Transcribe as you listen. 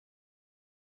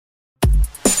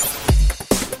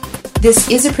This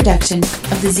is a production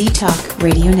of the Z-Talk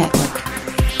Radio Network.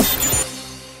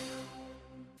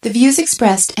 The views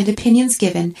expressed and opinions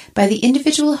given by the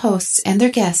individual hosts and their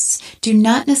guests do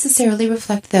not necessarily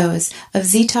reflect those of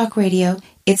Z-Talk Radio,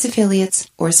 its affiliates,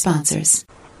 or sponsors.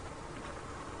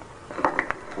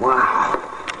 Wow.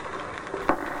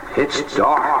 It's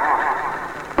dark.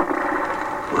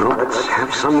 Well, let's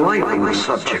have some light on the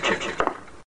subject.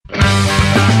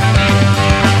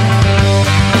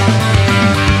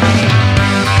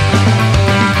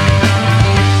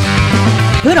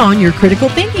 Put on your critical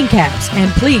thinking caps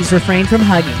and please refrain from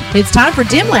hugging. It's time for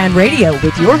Dimland Radio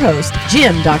with your host,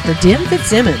 Jim Dr. Dim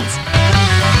Fitzsimmons.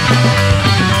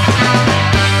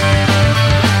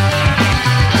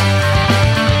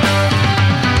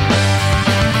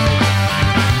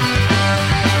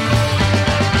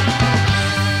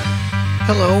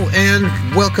 Hello and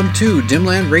welcome to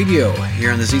Dimland Radio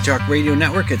here on the Z-Talk Radio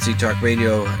Network at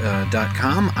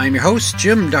ztalkradio.com. I'm your host,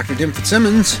 Jim Dr. Dim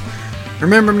Fitzsimmons.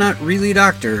 Remember, I'm not really a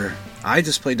doctor. I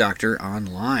just play doctor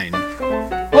online.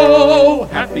 Oh,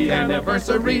 happy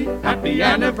anniversary, happy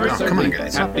anniversary. Oh, come on,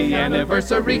 guys. Happy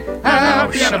anniversary,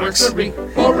 happy anniversary.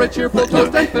 For a cheerful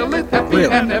toast and fill it, happy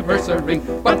Really? anniversary.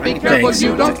 But be careful Thanks.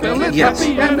 you don't fill it, Yes.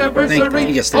 happy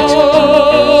anniversary. Yes, thanks.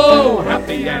 Oh,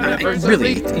 happy anniversary.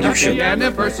 Really, you happy should.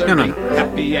 anniversary. No.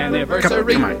 Happy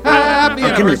anniversary. Come on. Happy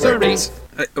Give me a break, anniversary. please.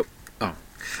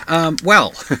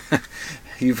 Well,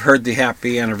 you've heard the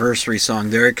happy anniversary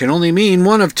song there. It can only mean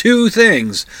one of two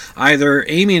things. Either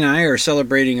Amy and I are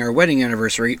celebrating our wedding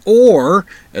anniversary, or,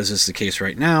 as is the case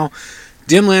right now,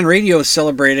 Dimland Radio is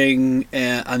celebrating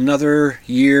another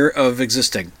year of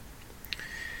existing.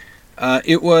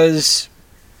 It was,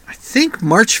 I think,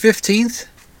 March 15th.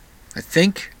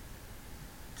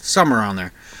 Somewhere around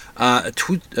there.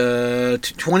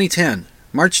 2010.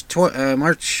 March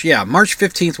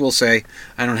 15th, we'll say.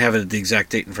 I don't have the exact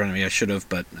date in front of me. I should have,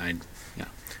 but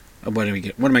what am I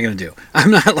going to do?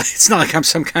 It's not like I'm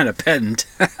some kind of pedant.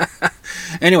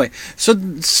 Anyway, so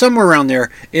somewhere around there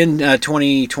in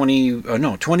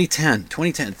 2010,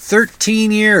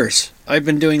 13 years. I've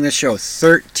been doing this show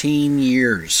 13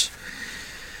 years.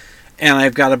 And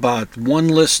I've got about one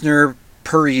listener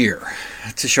per year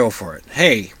to show for it.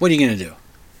 Hey, what are you going to do?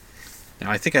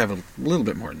 Now, I think I have a little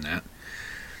bit more than that.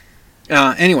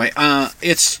 Anyway,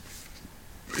 it's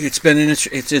been an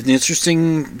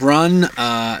interesting run.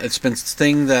 It's been a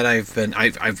thing that I've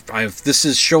this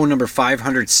is show number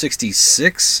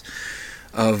 566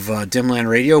 of Dimland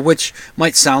Radio, which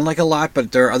might sound like a lot,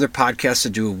 but there are other podcasts that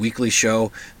do a weekly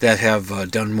show that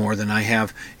have done more than I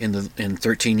have in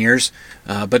 13 years.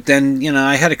 But then,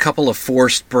 I had a couple of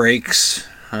forced breaks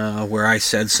where I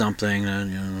said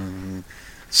something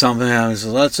something else.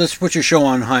 Let's put your show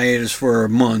on hiatus for a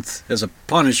month as a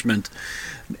punishment.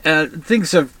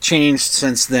 Things have changed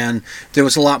since then. There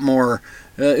was a lot more.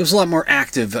 It was a lot more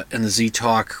active in the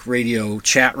Z-Talk Radio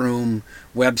chat room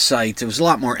website. It was a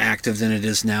lot more active than it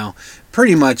is now.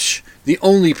 Pretty much the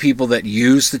only people that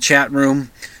use the chat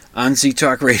room on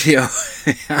Z-Talk Radio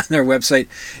on their website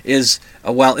is,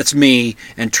 it's me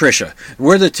and Trisha.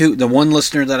 We're the one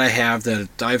listener that I have that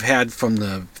I've had from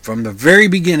the very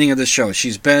beginning of the show.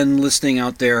 She's been listening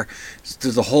out there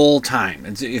through the whole time.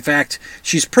 In fact,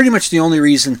 she's pretty much the only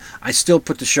reason I still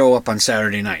put the show up on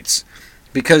Saturday nights,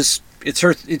 because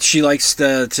she likes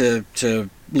to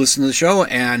listen to the show,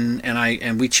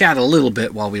 and we chat a little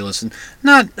bit while we listen.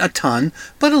 Not a ton,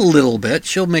 but a little bit.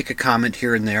 She'll make a comment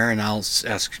here and there, and I'll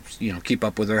ask, keep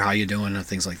up with her, how you doing, and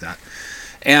things like that.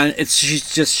 And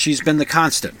she's been the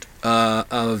constant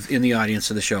in the audience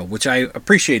of the show, which I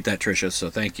appreciate that, Tricia, so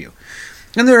thank you.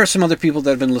 And there are some other people that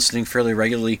have been listening fairly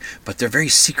regularly, but they're very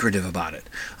secretive about it.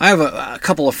 I have a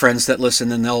couple of friends that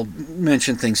listen, and they'll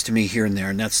mention things to me here and there,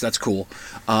 and that's cool.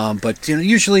 But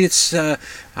usually it's I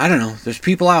don't know. There's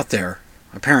people out there,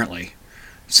 apparently.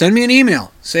 Send me an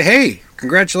email. Say, hey,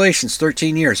 congratulations,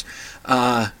 13 years.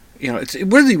 It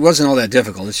really wasn't all that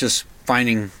difficult. It's just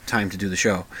finding time to do the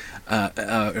show.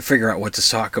 Figure out what to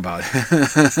talk about.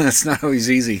 It's not always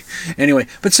easy. Anyway,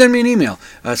 but send me an email.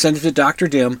 Send it to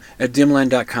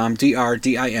drdim@dimland.com,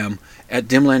 DRDIM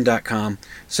 @dimland.com.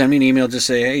 Send me an email. Just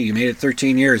say, hey, you made it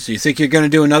 13 years. Do you think you're going to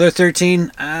do another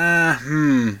 13? I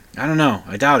don't know.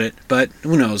 I doubt it, but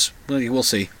who knows? We'll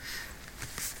see.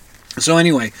 So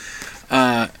anyway,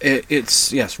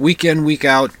 it's, yes, week in, week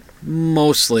out,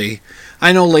 mostly.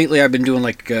 I know lately I've been doing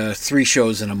like 3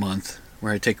 shows in a month,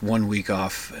 where I take 1 week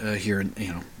off here,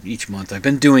 each month. I've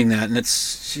been doing that, and it's,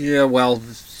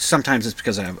 sometimes it's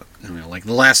because I have, like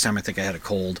the last time I think I had a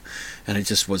cold, and it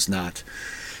just was not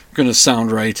going to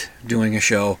sound right doing a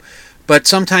show. But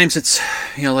sometimes it's,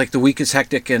 like the week is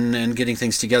hectic and getting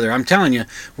things together. I'm telling you,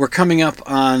 we're coming up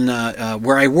on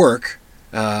where I work,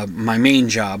 my main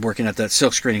job, working at that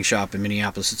silk screening shop in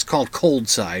Minneapolis. It's called Cold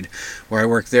Side, where I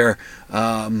work there.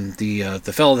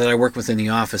 The fellow that I work with in the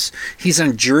office, he's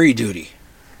on jury duty.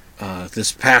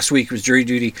 This past week was jury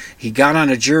duty. He got on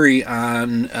a jury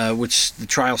on which the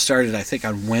trial started, I think,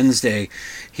 on Wednesday.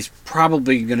 He's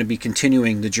probably going to be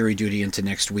continuing the jury duty into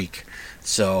next week.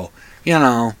 So,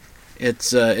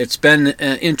 it's been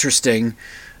interesting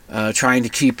trying to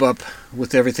keep up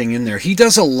with everything in there. He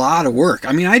does a lot of work.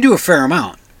 I mean, I do a fair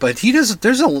amount, but he does.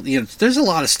 There's a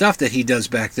lot of stuff that he does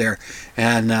back there,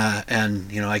 and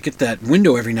I get that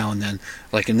window every now and then.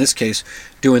 Like in this case,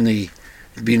 being the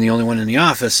only one in the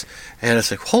office, and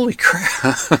it's like, holy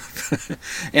crap.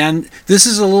 And this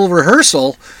is a little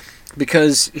rehearsal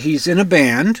because he's in a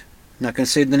band. I'm not going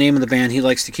to say the name of the band. He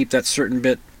likes to keep that certain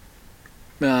bit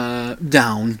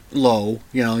down low.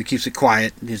 He keeps it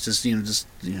quiet. He's just.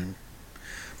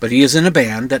 But he is in a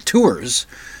band that tours,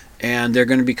 and they're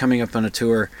going to be coming up on a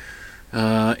tour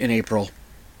in April.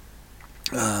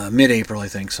 Mid-April, I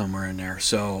think, somewhere in there.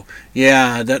 So,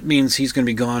 yeah, that means he's going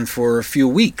to be gone for a few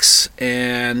weeks,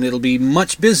 and it'll be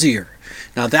much busier.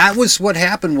 Now, that was what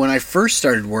happened when I first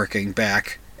started working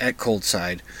back at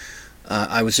Coldside.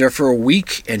 I was there for a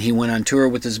week, and he went on tour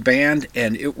with his band,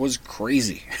 and it was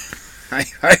crazy.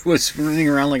 I was running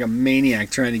around like a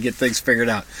maniac trying to get things figured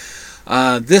out.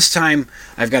 This time,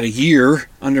 I've got a year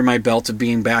under my belt of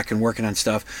being back and working on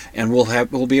stuff, and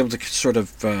we'll be able to sort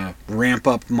of ramp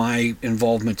up my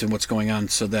involvement in what's going on,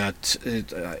 so that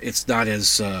it's not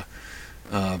as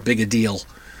big a deal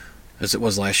as it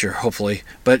was last year, hopefully.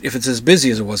 But if it's as busy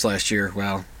as it was last year,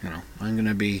 well,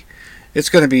 it's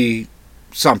going to be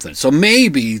something. So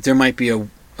maybe there might be a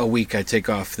week I take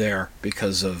off there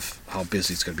because of how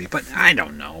busy it's going to be, but I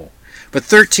don't know. But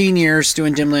 13 years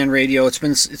doing Dimland Radio, it's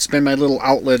been my little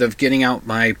outlet of getting out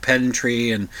my pedantry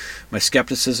and my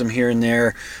skepticism here and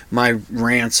there, my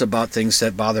rants about things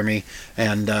that bother me,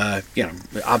 and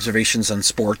observations on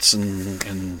sports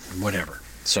and whatever.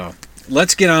 So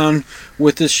let's get on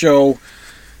with this show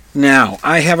now.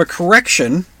 I have a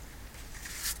correction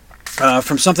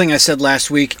from something I said last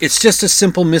week. It's just a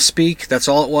simple misspeak. That's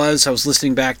all it was. I was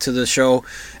listening back to the show,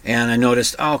 and I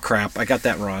noticed, oh crap, I got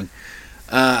that wrong.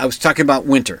 I was talking about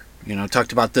winter.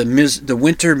 Talked about the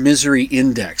winter misery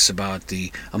index, about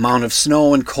the amount of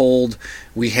snow and cold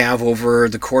we have over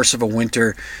the course of a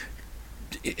winter.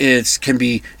 It's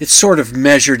sort of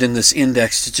measured in this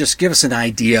index to just give us an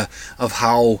idea of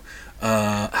how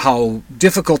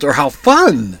difficult or how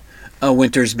fun a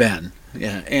winter's been.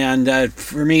 Yeah, and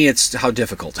for me, it's how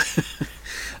difficult.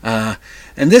 And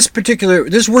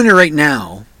this winter right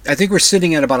now, I think we're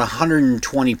sitting at about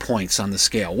 120 points on the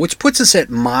scale, which puts us at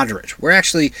moderate. We're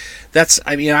actually,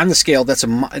 on the scale, it's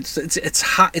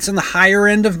on the higher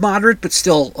end of moderate, but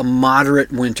still a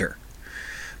moderate winter.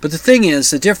 But the thing is,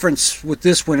 the difference with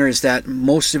this winter is that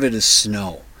most of it is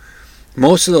snow.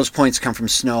 Most of those points come from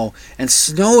snow, and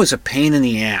snow is a pain in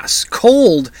the ass.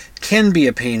 Cold can be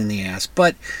a pain in the ass,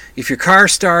 but if your car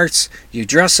starts, you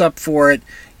dress up for it,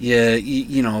 you're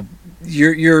going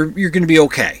to be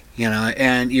okay,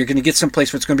 and you're going to get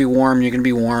someplace where it's going to be warm. You're going to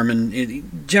be warm,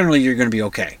 and generally you're going to be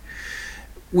okay.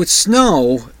 With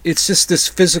snow, it's just this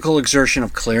physical exertion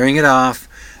of clearing it off,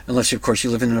 unless of course you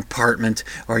live in an apartment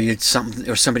or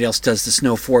somebody else does the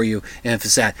snow for you. And if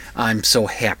it's that, I'm so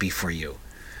happy for you.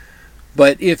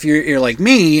 But if you're like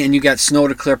me and you got snow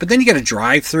to clear, but then you got to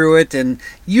drive through it, and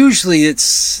usually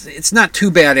it's not too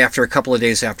bad after a couple of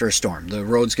days after a storm. The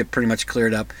roads get pretty much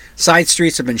cleared up. Side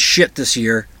streets have been shit this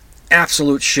year,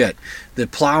 absolute shit. The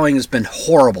plowing has been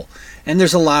horrible, and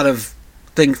there's a lot of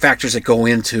factors that go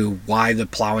into why the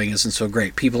plowing isn't so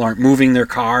great. People aren't moving their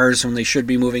cars when they should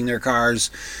be moving their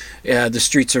cars. The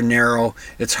streets are narrow.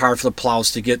 It's hard for the plows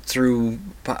to get through,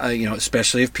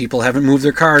 especially if people haven't moved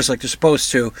their cars like they're supposed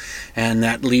to, and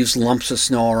that leaves lumps of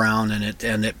snow around,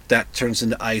 and that turns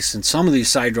into ice. And some of these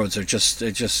side roads are just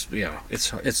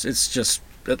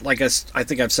like I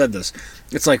think I've said this.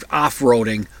 It's like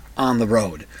off-roading on the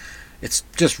road. It's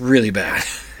just really bad.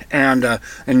 And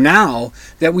now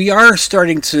that we are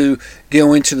starting to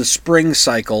go into the spring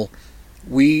cycle,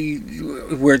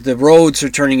 where the roads are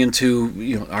turning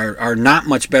into, are not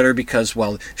much better because,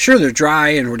 well, sure, they're dry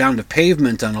and we're down to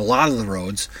pavement on a lot of the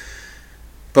roads,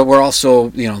 but we're also,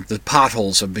 the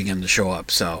potholes have begun to show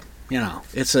up. So,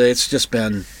 it's just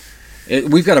been,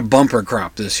 we've got a bumper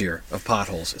crop this year of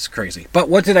potholes. It's crazy. But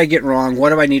what did I get wrong?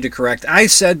 What do I need to correct? I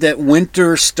said that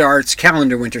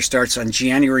calendar winter starts on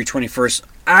January 21st.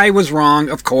 I was wrong.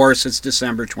 Of course, it's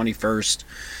December 21st.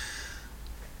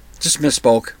 Just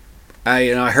misspoke.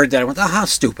 I heard that. I went, oh, how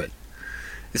stupid.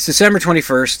 It's December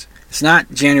 21st. It's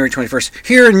not January 21st.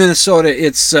 Here in Minnesota,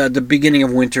 it's the beginning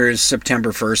of winter is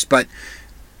September 1st. But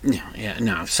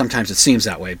sometimes it seems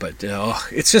that way. But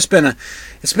it's just been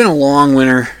a long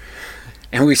winter,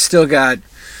 and we still got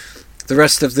the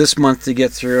rest of this month to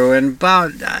get through, and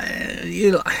about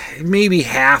maybe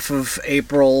half of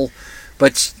April.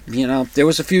 But there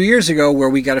was a few years ago where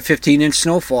we got a 15-inch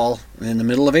snowfall in the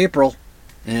middle of April,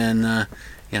 and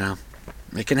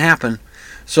it can happen.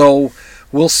 So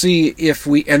we'll see if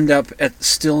we end up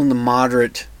still in the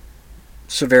moderate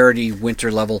severity winter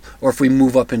level, or if we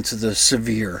move up into the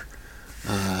severe.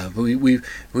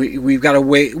 We've got to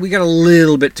wait. We got a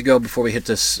little bit to go before we hit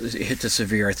the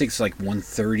severe. I think it's like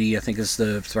 130. I think is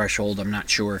the threshold. I'm not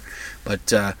sure,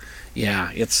 but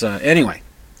it's anyway.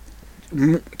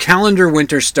 Calendar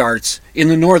winter starts in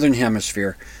the northern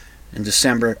hemisphere on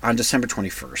December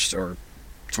 21st or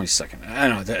 22nd. I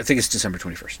don't know. I think it's December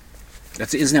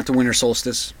 21st. Isn't that the winter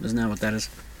solstice? Isn't that what that is?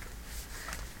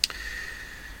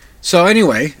 So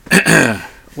anyway,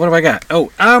 what have I got? Oh,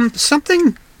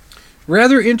 something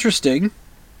rather interesting,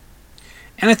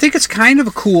 and I think it's kind of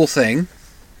a cool thing.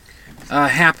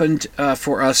 Happened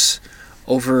for us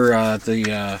over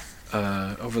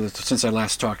since I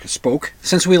last spoke.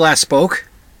 Since we last spoke.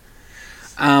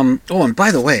 And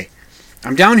by the way,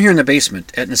 I'm down here in the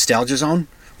basement at Nostalgia Zone,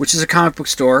 which is a comic book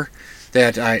store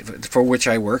for which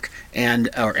I work,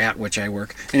 or at which I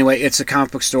work. Anyway, it's a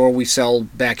comic book store. We sell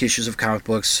back issues of comic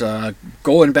books,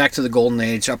 going back to the Golden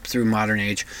Age up through modern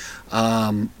age.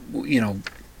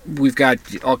 We've got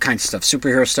all kinds of stuff: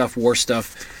 superhero stuff, war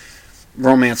stuff,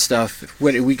 romance stuff.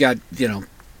 We got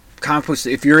comic books.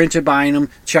 If you're into buying them,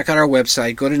 check out our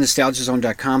website. Go to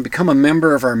nostalgiazone.com. Become a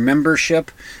member of our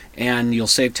membership, and you'll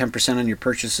save 10% on your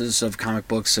purchases of comic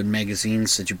books and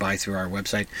magazines that you buy through our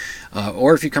website.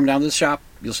 Or if you come down to the shop,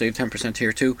 you'll save 10%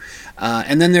 here too.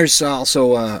 And then there's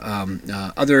also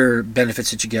other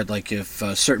benefits that you get, like if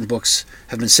certain books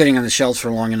have been sitting on the shelves for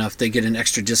long enough, they get an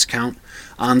extra discount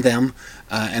on them.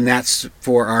 And that's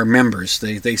for our members.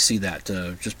 They see that.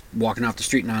 Just walking off the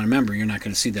street and not a member, you're not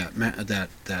going to see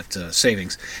that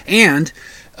savings. And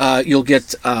you'll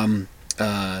get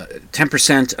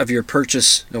 10% of your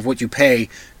purchase of what you pay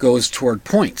goes toward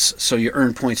points, so you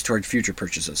earn points toward future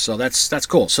purchases. So that's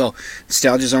cool. So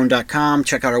nostalgiazone.com.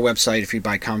 Check out our website if you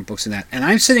buy comic books and that. And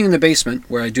I'm sitting in the basement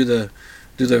where I do the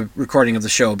recording of the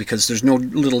show because there's no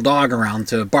little dog around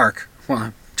to bark while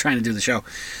I'm trying to do the show.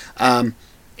 And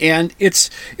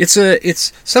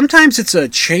sometimes it's a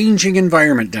changing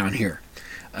environment down here.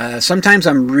 Sometimes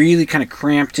I'm really kind of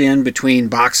cramped in between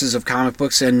boxes of comic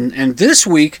books, and this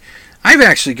week I've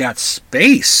actually got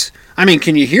space. I mean,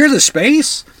 can you hear the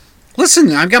space?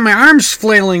 Listen, I've got my arms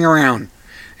flailing around,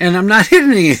 and I'm not hitting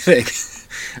anything.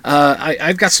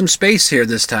 I've got some space here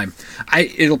this time.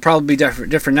 It'll probably be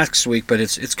different next week, but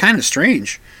it's kind of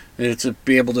strange. It's to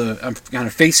be able to. I'm kind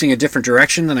of facing a different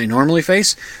direction than I normally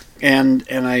face, and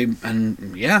I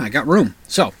got room.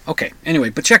 So okay.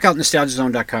 Anyway, but check out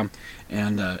nostalgiazone.com.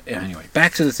 And anyway,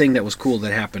 back to the thing that was cool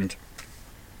that happened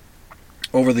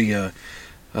over the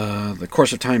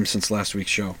course of time since last week's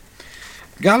show.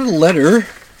 Got a letter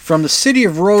from the city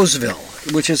of Roseville,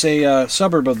 which is a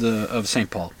suburb of St.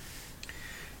 Paul.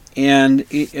 And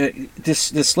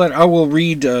this letter, I will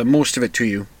read most of it to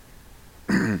you.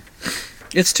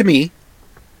 It's to me.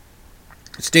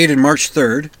 It's dated March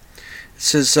 3rd. It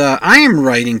says, I am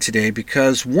writing today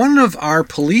because one of our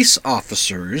police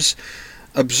officers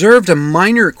observed a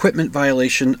minor equipment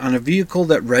violation on a vehicle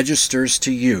that registers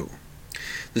to you.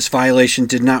 This violation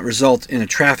did not result in a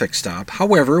traffic stop.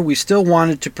 However, we still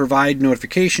wanted to provide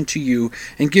notification to you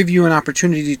and give you an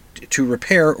opportunity to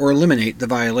repair or eliminate the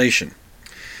violation.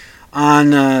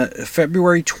 On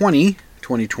February 20,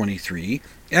 2023,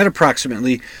 at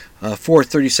approximately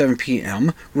 4:37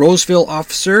 p.m., Roseville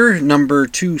officer number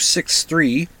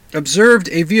 263 observed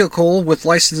a vehicle with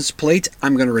license plate,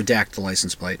 I'm going to redact the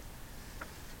license plate,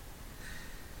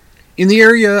 in the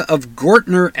area of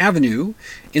Gortner Avenue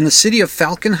in the city of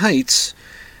Falcon Heights.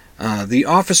 The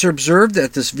officer observed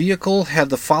that this vehicle had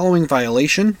the following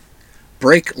violation: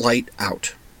 brake light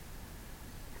out.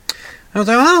 I thought,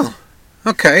 oh,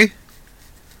 okay.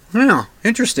 Well,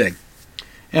 interesting.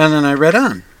 And then I read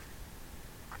on.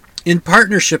 In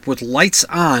partnership with Lights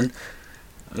On,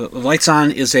 Lights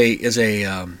On is it's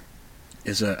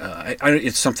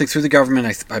something through the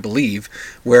government, I believe,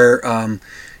 where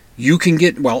you can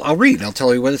get, well, I'll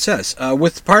tell you what it says.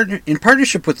 In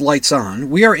partnership with Lights On,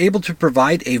 we are able to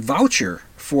provide a voucher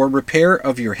for repair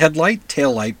of your headlight,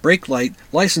 tail light, brake light,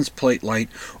 license plate light,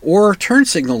 or turn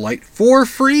signal light for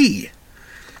free.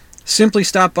 simply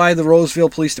stop by the Roseville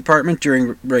Police Department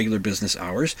during regular business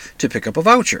hours to pick up a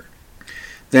voucher.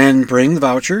 Then bring the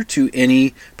voucher to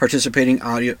any participating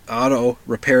auto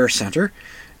repair center.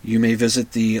 You may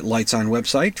visit the Lights On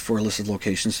website for listed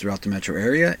locations throughout the metro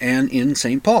area and in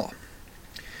St. Paul.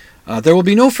 There will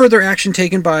be no further action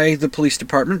taken by the police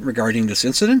department regarding this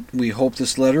incident. We hope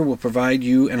this letter will provide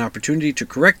you an opportunity to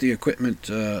correct the equipment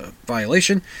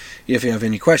violation. If you have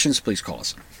any questions, please call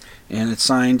us. And it's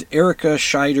signed Erica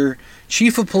Scheider,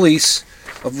 Chief of Police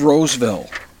of Roseville.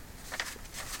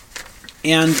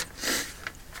 And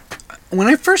when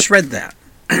I first read that,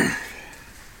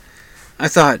 I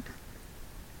thought,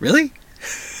 really?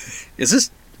 Is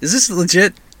this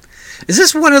legit? Is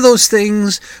this one of those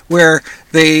things where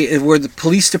the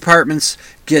police departments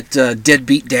get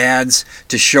deadbeat dads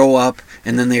to show up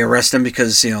and then they arrest them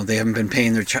because they haven't been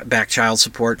paying their back child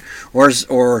support, or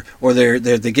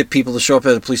they get people to show up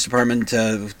at the police department,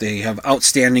 they have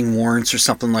outstanding warrants or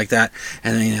something like that,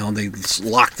 and they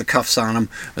lock the cuffs on them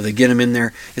or they get them in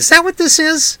there? Is that what this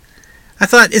is? I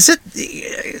thought, is it?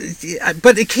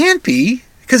 But it can't be,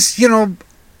 because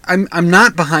I'm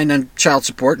not behind on child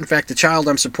support. In fact, the child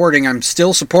I'm supporting, I'm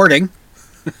still supporting.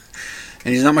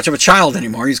 And he's not much of a child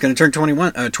anymore. He's going to turn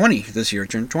 20 this year,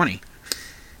 turn 20.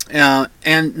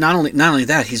 And not only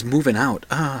that, he's moving out.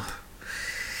 Not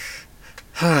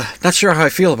sure how I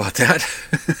feel about that.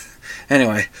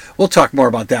 Anyway, we'll talk more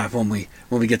about that when we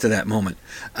get to that moment.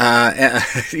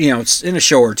 It's in a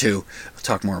show or two. We'll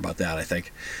talk more about that, I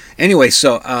it's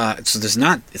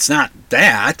not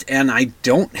that, and I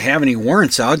don't have any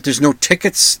warrants out. There's no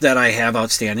tickets that I have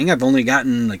outstanding. I've only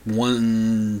gotten like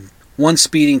one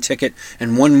speeding ticket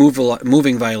and one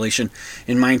moving violation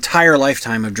in my entire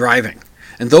lifetime of driving,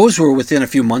 and those were within a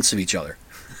few months of each other.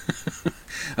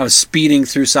 I was speeding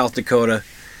through South Dakota,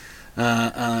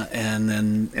 and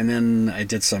then I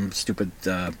did some stupid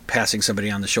passing somebody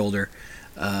on the shoulder.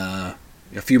 A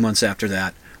few months after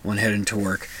that, went heading to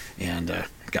work and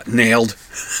got nailed.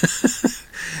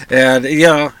 And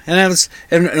that was,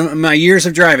 and my years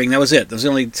of driving, that was it. Those are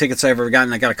the only tickets I've ever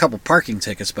gotten. I got a couple parking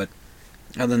tickets, but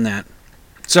other than that.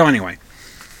 So anyway,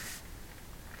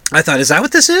 I thought, is that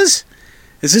what this is?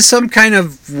 Is this some kind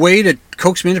of way to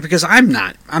coax me into? Because I'm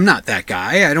not that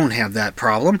guy. I don't have that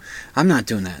problem. I'm not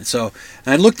doing that. So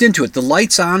I looked into it. The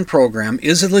Lights On program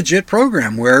is a legit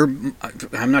program where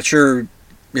I'm not sure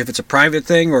if it's a private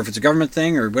thing or if it's a government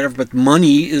thing or whatever, but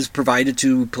money is provided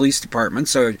to police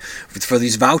departments, so for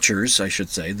these vouchers, I should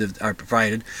say, that are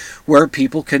provided, where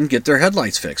people can get their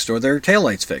headlights fixed or their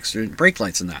taillights fixed or brake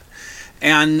lights and that.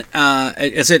 And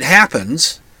as it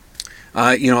happens,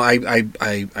 I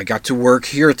got to work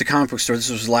here at the comic book store. This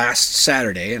was last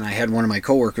Saturday, and I had one of my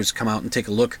coworkers come out and take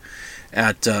a look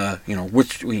at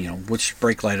which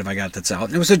brake light have I got that's out,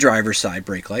 and it was a driver's side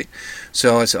brake light.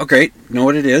 So I said, okay, know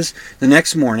what it is. The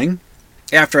next morning,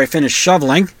 after I finished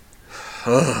shoveling,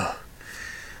 I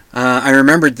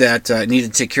remembered that I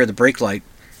needed to take care of the brake light,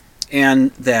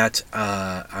 and that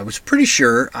I was pretty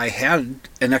sure I had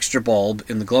an extra bulb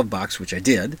in the glove box, which I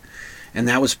did, and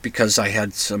that was because I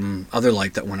had some other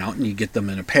light that went out, and you get them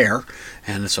in a pair,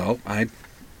 and so I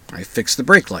fixed the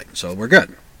brake light, so we're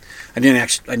good. I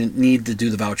didn't need to do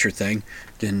the voucher thing.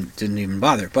 Didn't even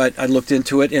bother. But I looked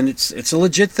into it, and it's a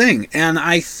legit thing. And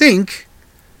I think,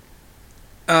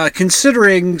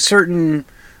 considering certain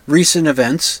recent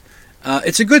events,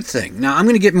 it's a good thing. Now, I'm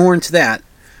going to get more into that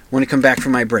when I come back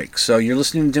from my break. So you're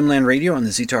listening to Dimland Radio on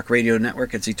the ZTalk Radio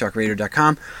Network at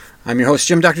ztalkradio.com. I'm your host,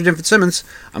 Jim Dr. Jim Fitzsimmons.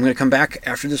 I'm going to come back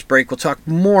after this break. We'll talk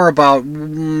more about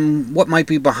what might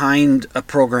be behind a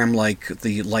program like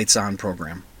the Lights On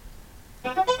program.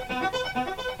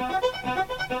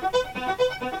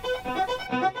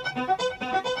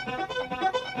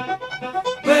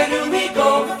 Where do we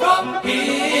go from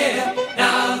here,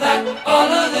 now that all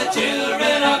of the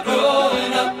children are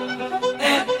growing up?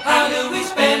 And how do we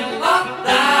spend our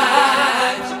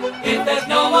lives if there's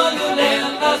no one to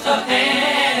lend us a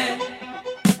hand?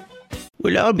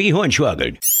 Well, I'll be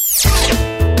hornswoggled.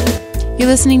 You're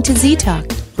listening to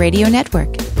ZTalk Radio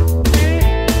Network.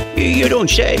 You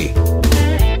don't say.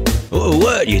 Oh,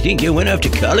 what? You think you went off to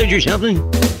college or something?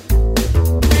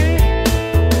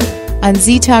 On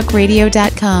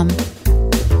ztalkradio.com.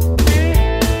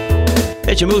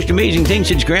 That's the most amazing thing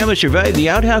since Grandma survived the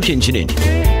outhouse incident.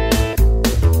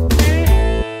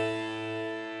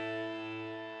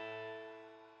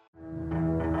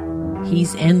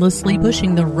 He's endlessly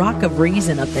pushing the rock of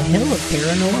reason up the hill of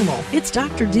paranormal. It's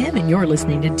Dr. Dim, and you're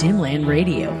listening to Dimland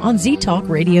Radio on ZTalk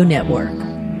Radio Network.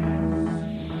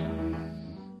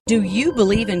 Do you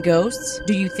believe in ghosts?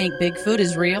 Do you think Bigfoot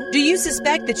is real? Do you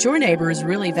suspect that your neighbor is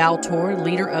really Val Tor,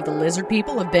 leader of the lizard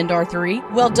people of Bendar 3?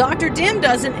 Well, Dr. Dim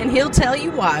doesn't, and he'll tell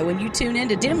you why when you tune in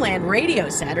to Dimland Radio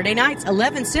Saturday nights,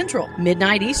 11 Central,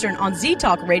 midnight Eastern on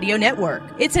Z-Talk Radio Network.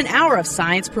 It's an hour of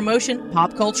science promotion,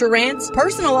 pop culture rants,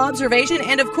 personal observation,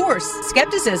 and of course,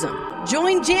 skepticism.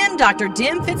 Join Jim, Dr.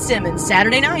 Dim Fitzsimmons,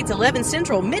 Saturday nights, 11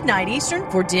 Central, midnight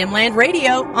Eastern for Dimland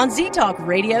Radio on Z-Talk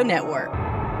Radio Network.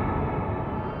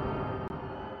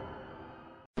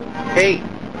 Hey,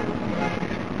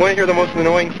 want to hear the most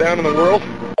annoying sound in the world?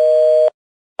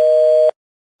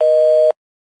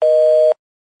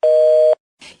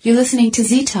 You're listening to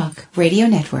Z-Talk Radio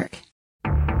Network.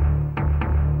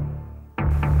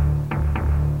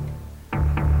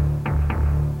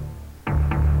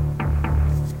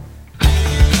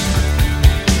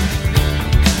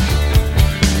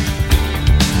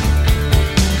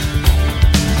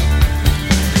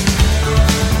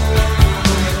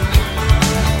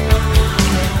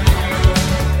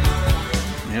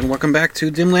 Welcome back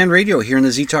to Dimland Radio here in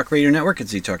the Z-Talk Radio Network at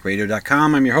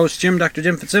ztalkradio.com. I'm your host, Jim, Dr.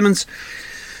 Dim Fitzsimmons.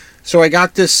 So I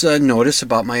got this notice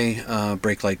about my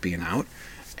brake light being out,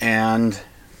 and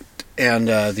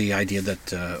the idea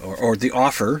that, or the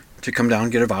offer to come down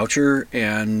and get a voucher,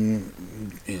 and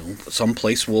some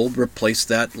place will replace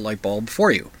that light bulb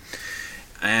for you,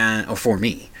 or for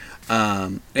me,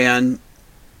 and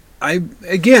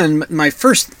my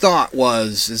first thought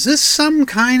was, is this some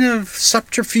kind of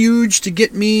subterfuge to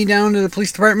get me down to the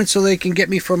police department so they can get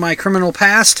me for my criminal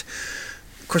past?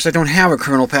 Of course, I don't have a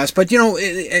criminal past, but,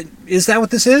 is that what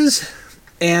this is?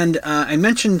 And I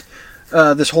mentioned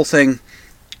this whole thing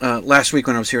last week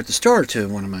when I was here at the store to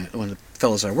one of the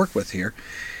fellows I work with here,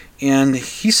 and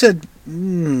he said,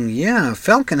 yeah,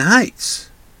 Falcon Heights.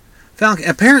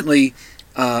 Apparently,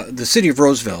 the city of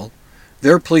Roseville,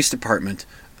 their police department,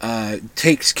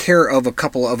 takes care of a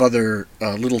couple of other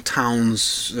little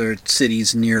towns or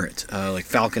cities near it. Like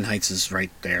Falcon Heights is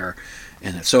right there,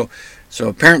 and so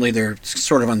apparently they're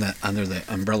sort of under the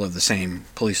umbrella of the same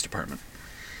police department.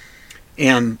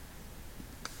 And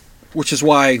which is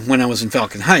why when I was in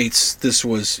Falcon Heights, this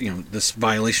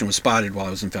violation was spotted while I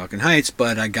was in Falcon Heights,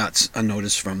 but I got a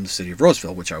notice from the city of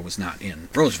Roseville, which I was not in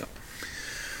Roseville.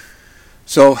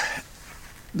 So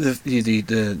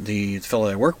the fellow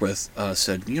I work with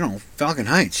said, Falcon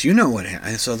Heights, you know what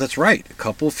happened. So that's right.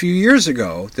 A few years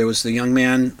ago, there was the young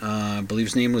man, I believe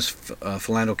his name was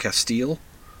Philando Castile.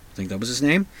 I think that was his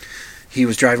name. He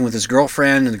was driving with his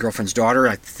girlfriend and the girlfriend's daughter.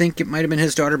 I think it might have been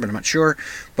his daughter, but I'm not sure.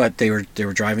 But they were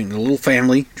driving, a little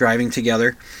family driving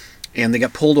together, and they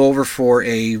got pulled over for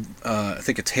I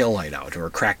think a taillight out or a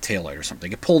cracked taillight or something.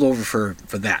 They got pulled over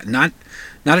for that. Not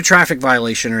a traffic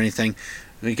violation or anything.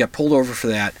 He got pulled over for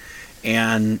that,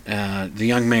 and the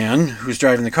young man who's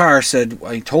driving the car said,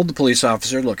 I told the police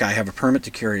officer, look, I have a permit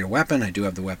to carry a weapon. I do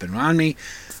have the weapon on me.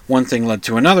 One thing led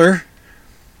to another,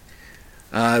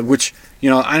 which,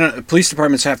 police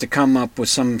departments have to come up with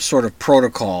some sort of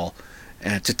protocol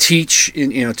to teach,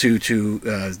 to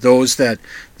those that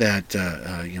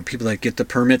people that get the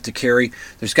permit to carry.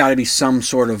 There's got to be some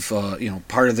sort of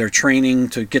part of their training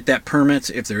to get that permit.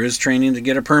 If there is training to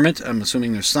get a permit, I'm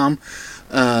assuming there's some.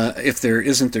 If there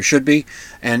isn't, there should be.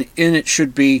 And in it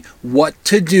should be what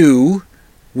to do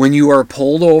when you are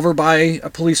pulled over by a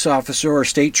police officer or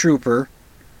state trooper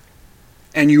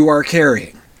and you are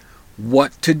carrying.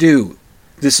 What to do.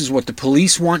 This is what the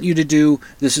police want you to do.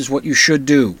 This is what you should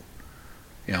do.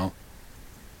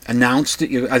 Announced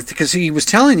that because he was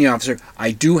telling the officer,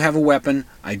 I do have a weapon,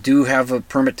 I do have a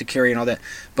permit to carry and all that,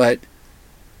 but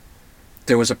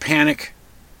there was a panic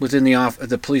within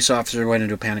the police officer went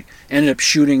into a panic, ended up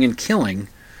shooting and killing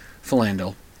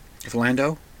Philando.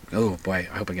 Oh boy,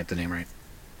 I hope I get the name right.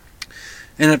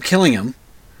 Ended up killing him.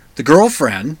 The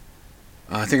girlfriend,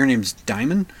 I think her name's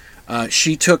Diamond,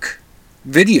 she took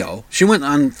video. She went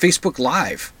on Facebook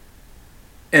Live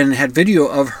and had video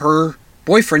of her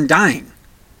boyfriend dying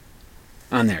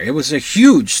on there. It was a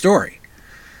huge story.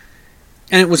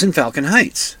 And it was in Falcon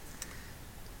Heights.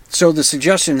 So the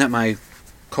suggestion that my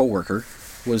coworker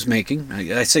was making, I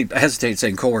hesitate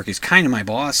saying coworker, he's kind of my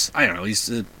boss. I don't know, it's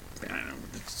a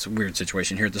weird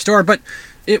situation here at the store, but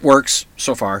it works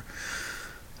so far.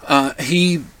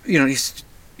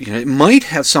 It might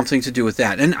have something to do with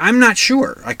that, and I'm not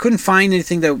sure. I couldn't find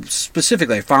anything that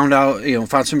specifically. I found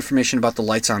some information about the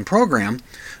Lights On program,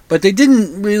 but they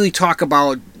didn't really talk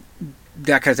about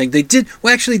that kind of thing. They did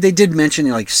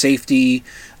mention safety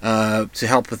to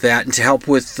help with that, and to help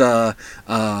with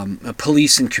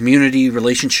police and community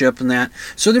relationship and that.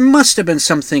 So there must have been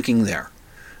some thinking there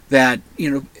that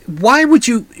why would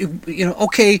you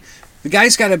okay. The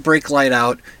guy's got a brake light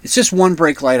out. It's just one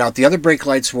brake light out. The other brake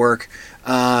lights work.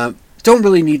 Don't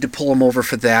really need to pull him over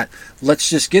for that. Let's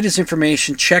just get his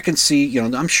information, check and see.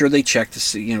 I'm sure they check to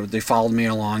see. They followed me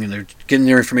along and they're getting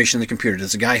their information in the computer.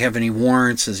 Does the guy have any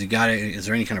warrants? Is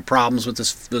there any kind of problems with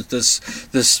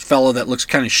this fellow that looks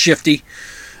kind of shifty?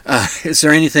 Is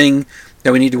there anything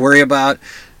that we need to worry about?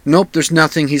 Nope, there's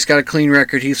nothing. He's got a clean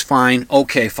record. He's fine.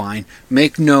 Okay, fine.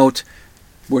 Make note.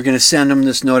 We're going to send him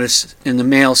this notice in the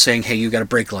mail saying, hey, you got a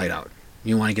brake light out.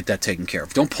 You want to get that taken care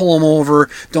of. Don't pull him over.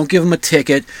 Don't give him a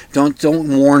ticket. Don't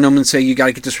warn him and say you got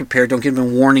to get this repaired. Don't give him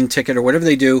a warning ticket or whatever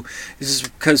they do. This is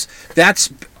because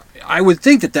I would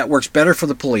think that works better for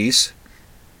the police.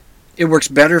 It works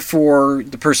better for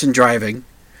the person driving.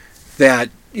 That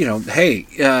hey,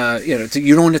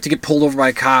 you don't have to get pulled over by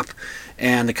a cop,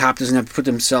 and the cop doesn't have to put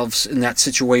themselves in that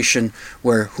situation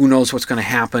where who knows what's going to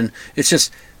happen.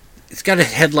 It's got a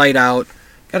headlight out,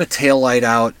 got a tail light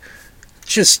out.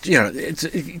 Just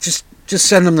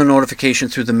send them the notification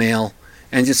through the mail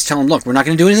and just tell them, look, we're not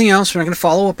going to do anything else. We're not going to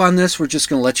follow up on this. We're just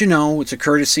going to let you know it's a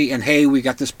courtesy. And hey, we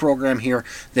got this program here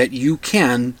that you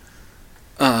can,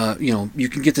 you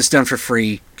can get this done for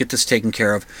free, get this taken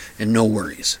care of, and no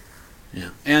worries.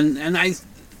 Yeah, and I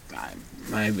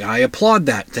applaud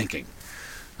that thinking.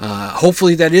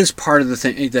 Hopefully, that is part of the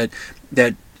thing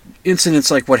that incidents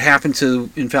like what happened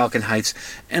in Falcon Heights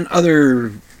and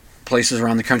other places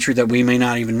around the country that we may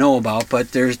not even know about,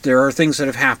 but there are things that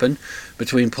have happened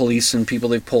between police and people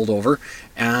they've pulled over,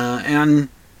 and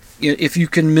if you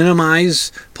can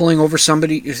minimize pulling over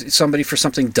somebody for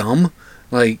something dumb,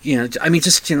 like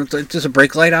just a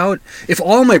brake light out. If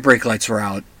all my brake lights were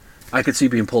out, I could see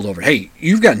being pulled over. Hey,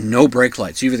 you've got no brake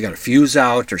lights. You've either got a fuse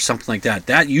out or something like that.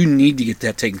 That you need to get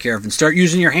that taken care of and start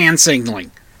using your hand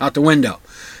signaling out the window.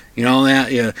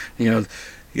 Like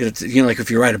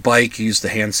if you ride a bike, you use the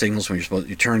hand signals when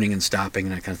you're turning and stopping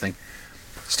and that kind of thing.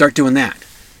 Start doing that.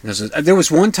 There was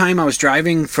one time I was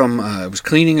driving I was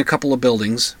cleaning a couple of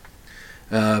buildings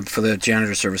for the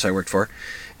janitor service I worked for,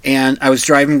 and I was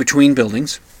driving between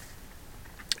buildings,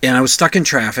 and I was stuck in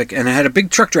traffic, and I had a big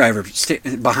truck driver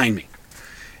behind me,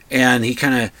 and he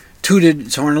kind of tooted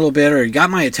his horn a little bit, or he got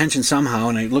my attention somehow,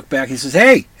 and I looked back, and he says,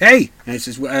 hey, and he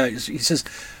says,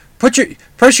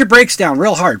 press your brakes down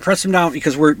real hard. Press them down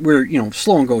because we're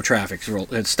slow and go traffic,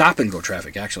 stop and go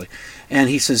traffic actually. And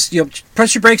he says,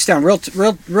 press your brakes down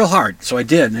real hard. So I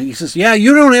did. And he says, yeah,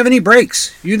 you don't have any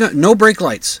brakes. No brake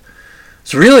lights.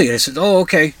 So really, I said, oh,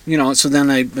 okay. So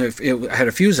then I had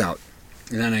a fuse out,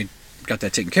 and then I got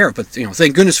that taken care of. But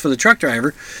thank goodness for the truck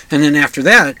driver. And then after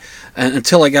that,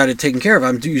 until I got it taken care of,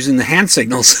 I'm using the hand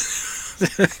signals.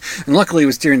 And luckily, it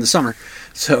was during the summer,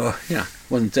 so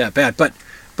wasn't that bad. But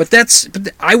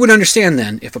I would understand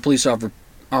then if a police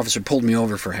officer pulled me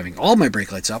over for having all my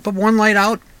brake lights out, but one light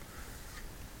out.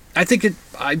 I think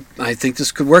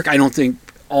this could work. I don't think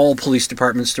all police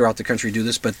departments throughout the country do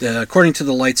this, but according to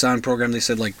the Lights On program, they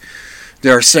said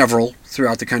there are several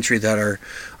throughout the country that are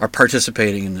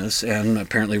participating in this, and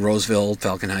apparently Roseville,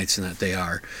 Falcon Heights, and that they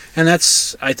are. And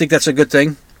I think that's a good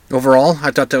thing overall.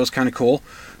 I thought that was kind of cool.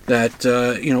 That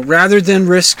rather than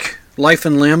risk life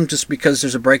and limb just because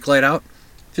there's a brake light out,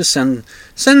 just send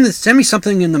me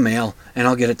something in the mail and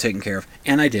I'll get it taken care of.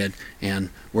 And I did, and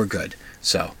we're good.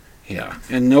 So, yeah,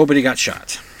 and nobody got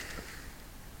shot.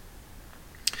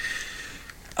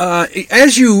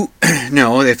 As you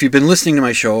know, if you've been listening to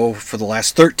my show for the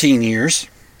last 13 years,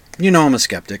 I'm a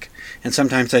skeptic. And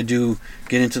sometimes I do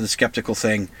get into the skeptical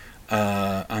thing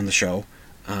on the show.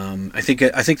 I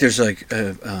think there's an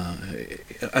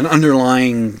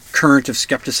underlying current of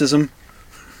skepticism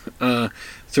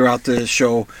throughout the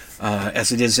show,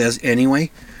 as it is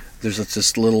anyway. There's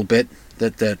this little bit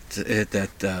that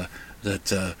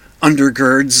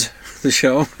undergirds the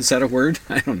show. Is that a word?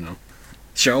 I don't know.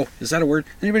 Show, is that a word?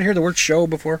 Anybody hear the word show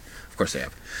before? Of course they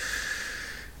have.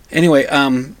 Anyway, I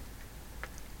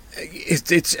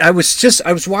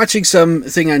was watching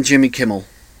something on Jimmy Kimmel.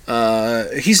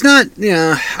 He's not.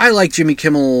 I like Jimmy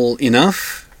Kimmel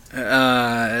enough.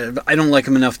 I don't like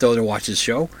him enough though to watch his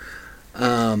show.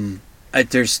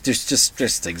 There's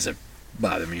things that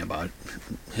bother me about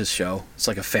his show. It's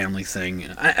like a family thing.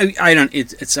 I'm not going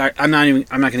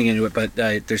to get into it, but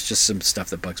there's just some stuff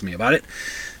that bugs me about it.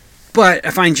 But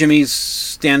I find Jimmy's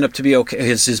stand-up to be okay,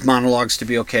 his monologues to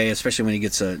be okay, especially when he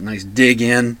gets a nice dig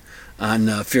in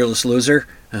on Fearless Loser.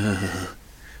 When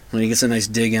he gets a nice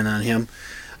dig in on him.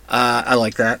 I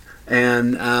like that.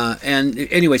 And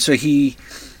anyway, so he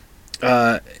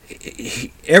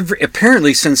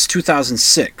apparently since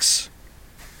 2006,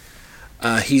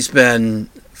 he's been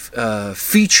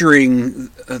featuring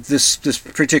this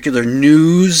particular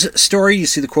news story. You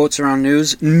see the quotes around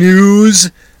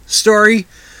news story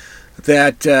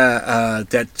that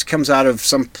comes out of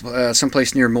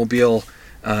someplace near Mobile,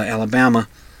 Alabama,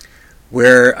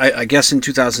 where I guess in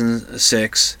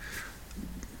 2006,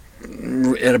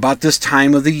 at about this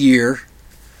time of the year,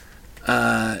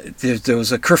 there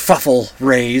was a kerfuffle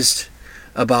raised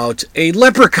about a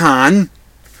leprechaun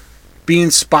being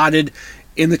spotted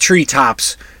in the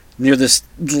treetops near this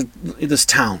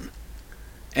town,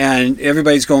 and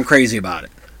everybody's going crazy about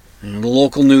it. The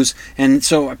local news, and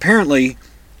so apparently,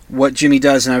 what Jimmy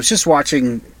does, and I was just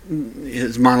watching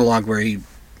his monologue where he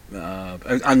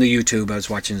on the YouTube. I was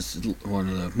watching one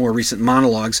of the more recent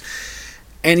monologues,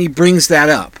 and he brings that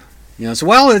up. So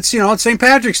well, it's St.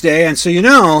 Patrick's Day, and so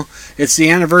it's the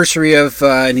anniversary of,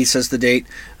 and he says the date.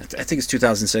 I think it's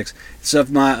 2006. It's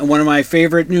of one of my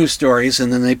favorite news stories,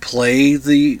 and then they play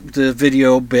the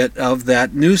video bit of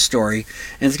that news story,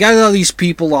 and it's got all these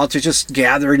people out there just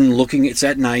gathered and looking. It's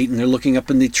at night, and they're looking up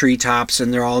in the treetops,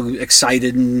 and they're all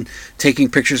excited and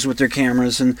taking pictures with their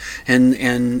cameras and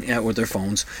with their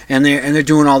phones, and they're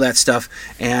doing all that stuff,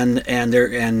 and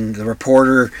the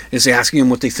reporter is asking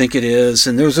them what they think it is,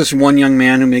 and there was this one young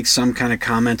man who makes some kind of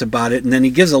comment about it, and then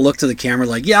he gives a look to the camera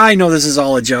like, yeah, I know this is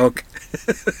all a joke.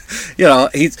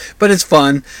 But it's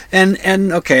fun,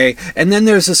 and okay. And then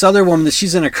there's this other woman that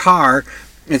she's in a car,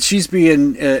 and she's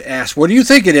being asked, "What do you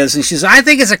think it is?" And she says, "I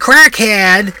think it's a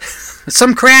crackhead,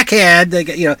 some crackhead."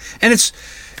 And it's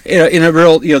in a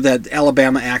real that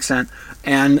Alabama accent,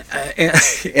 and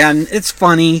it's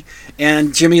funny,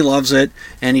 and Jimmy loves it,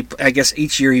 and I guess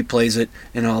each year he plays it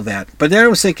and all that. But then I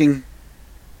was thinking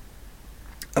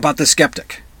about the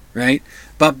skeptic, right?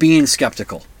 About being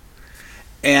skeptical.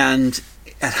 And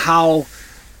at how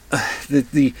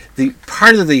the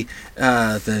part of the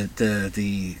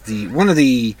one of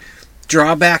the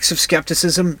drawbacks of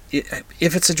skepticism,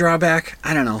 if it's a drawback,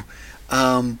 I don't know,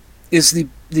 is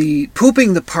the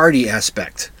pooping the party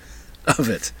aspect of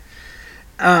it.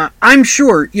 I'm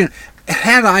sure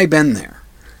had I been there,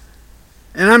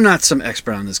 and I'm not some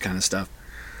expert on this kind of stuff,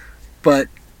 but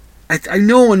I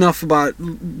know enough about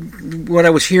what I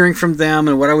was hearing from them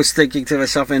and what I was thinking to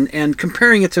myself, and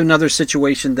comparing it to another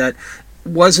situation that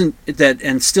wasn't that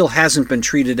and still hasn't been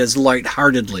treated as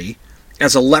lightheartedly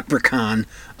as a leprechaun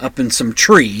up in some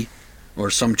tree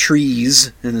or some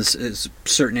trees in this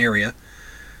certain area.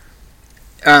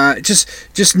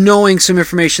 Just knowing some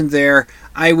information there,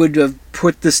 I would have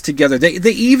put this together. They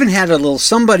even had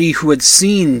somebody who had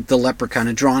seen the leprechaun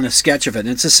and drawn a sketch of it, and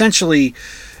it's essentially.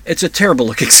 It's a terrible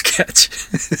looking sketch.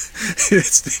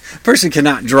 The person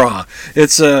cannot draw.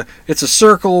 It's a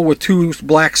circle with two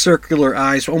black circular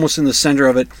eyes almost in the center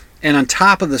of it, and on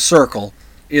top of the circle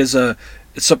is I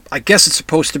guess it's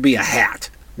supposed to be a hat,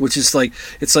 which is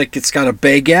it's got a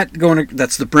baguette going.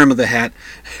 That's the brim of the hat,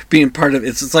 being part of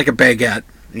it's like a baguette.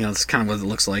 It's kind of what it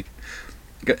looks like.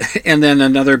 And then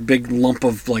another big lump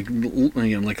of like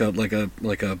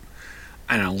a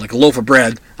I don't know, like a loaf of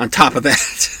bread on top of that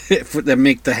that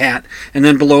make the hat, and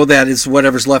then below that is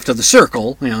whatever's left of the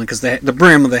circle, because the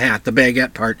brim of the hat, the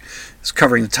baguette part, is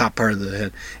covering the top part of the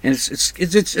head, and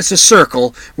it's a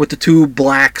circle with the two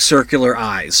black circular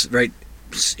eyes right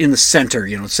in the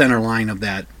center, center line of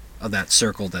that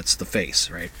circle. That's the face,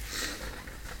 right?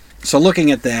 So looking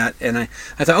at that, and I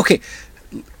thought, okay,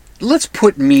 let's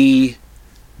put me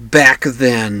back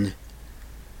then.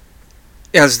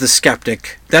 As the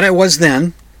skeptic that I was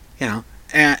then,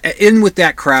 in with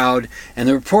that crowd, and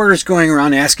the reporters going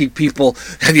around asking people,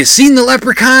 "Have you seen the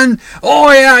leprechaun?" "Oh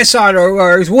yeah, I saw it."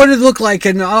 Or "What did it look like?"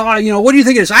 And "What do you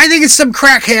think it is?" "I think it's some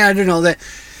crackhead," and all that.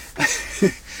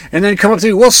 And then come up to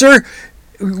me, "Well, sir,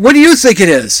 what do you think it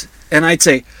is?" And I'd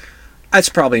say, "That's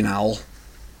probably an owl."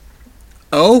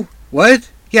 "Oh, what?"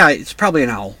 "Yeah, it's probably an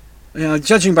owl."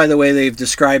 Judging by the way they've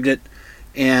described it.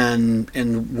 And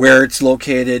where it's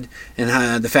located,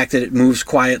 and the fact that it moves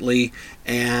quietly,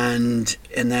 and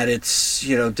that it's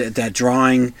that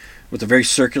drawing with a very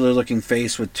circular looking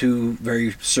face with two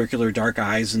very circular dark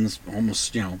eyes and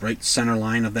almost right center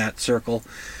line of that circle,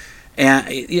 and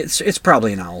it's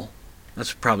probably an owl.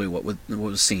 That's probably what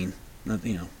was seen.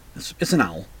 It's an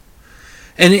owl,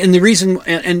 and the reason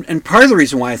and part of the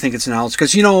reason why I think it's an owl is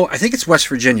because I think it's West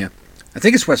Virginia.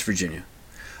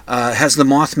 Has the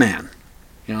Mothman.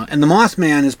 And the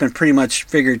Mothman has been pretty much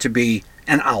figured to be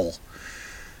an owl.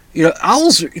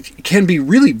 Owls can be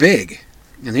really big,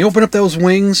 and they open up those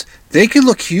wings. They can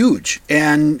look huge,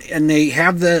 and they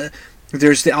have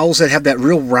there's the owls that have that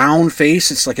real round face.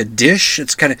 It's like a dish.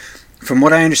 It's kind of From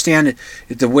what I understand,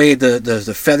 the way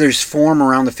the feathers form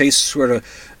around the face, sort of,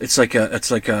 it's like a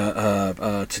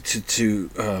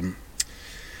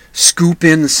scoop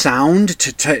in the sound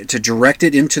to direct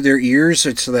it into their ears,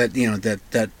 so that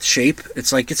that shape.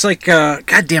 It's like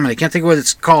God damn it, I can't think of what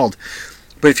it's called.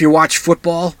 But if you watch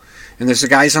football and there's the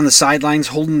guys on the sidelines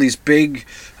holding these big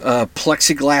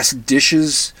plexiglass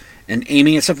dishes and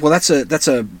aiming at stuff. Well,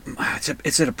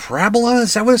 is it a parabola?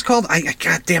 Is that what it's called?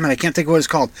 God damn it, I can't think of what it's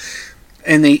called.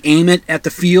 And they aim it at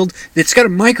the field. It's got a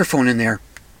microphone in there,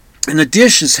 and the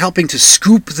dish is helping to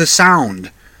scoop the sound,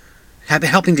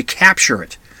 helping to capture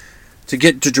it, to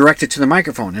direct it to the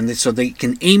microphone, and so they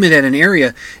can aim it at an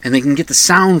area, and they can get the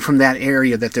sound from that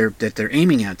area that they're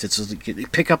aiming at, so they can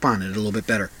pick up on it a little bit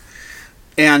better.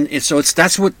 And so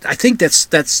that's what I think.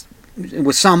 That's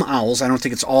with some owls. I don't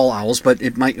think it's all owls, but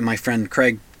it might. My friend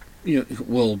Craig,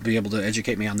 will be able to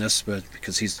educate me on this, but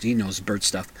because he knows bird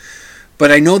stuff.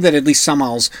 But I know that at least some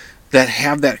owls that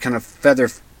have that kind of feather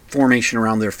formation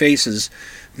around their faces,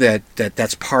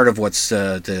 that's part of what's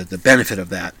the benefit of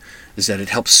that, is that it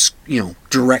helps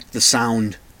direct the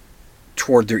sound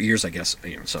toward their ears, I guess.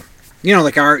 So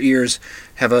like our ears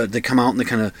they come out and they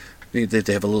kind of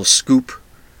they have a little scoop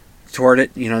toward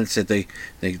it. It's that they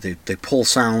pull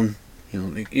sound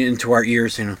into our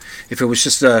ears. If it was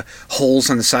just holes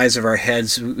on the sides of our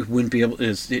heads, we wouldn't have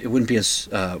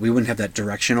that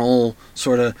directional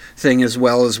sort of thing as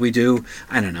well as we do.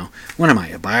 I don't know. What am I,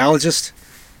 a biologist?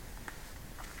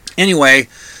 Anyway,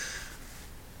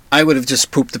 I would have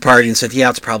just pooped the party and said, yeah,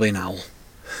 it's probably an owl.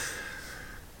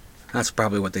 That's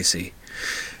probably what they see.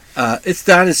 It's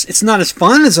not as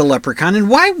fun as a leprechaun. And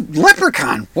why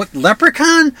leprechaun? What,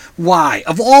 leprechaun? Why?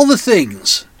 Of all the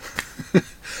things.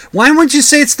 Why wouldn't you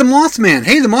say it's the Mothman?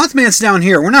 Hey, the Mothman's down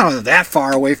here. We're not that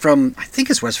far away from, I think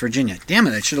it's West Virginia. Damn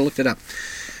it, I should have looked it up.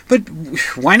 But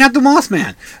why not the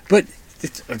Mothman? But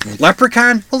it's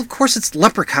leprechaun? Well, of course it's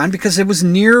leprechaun because it was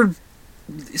near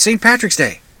St. Patrick's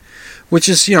Day, which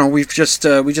is, we just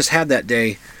had that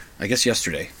day, I guess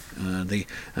yesterday. The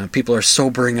people are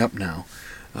sobering up now.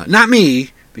 Not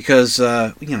me, because,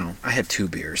 I had 2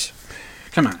 beers.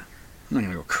 Come on. I'm not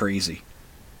going to go crazy.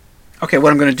 Okay,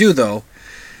 what I'm going to do, though,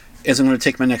 is I'm going to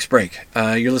take my next break.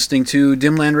 You're listening to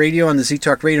Dimland Radio on the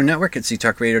Z-Talk Radio Network at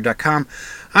ztalkradio.com.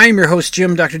 I am your host,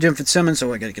 Jim, Dr. Dim Fitzsimmons,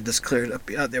 so I got to get this cleared up.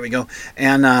 There we go.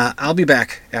 And I'll be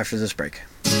back after this break.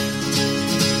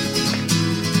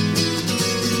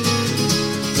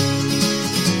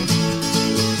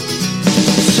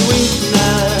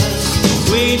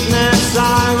 Sweetness,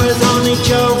 I was only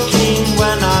joking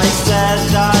when I said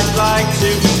I'd like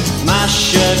to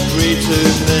mash every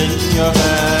tooth in your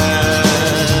head.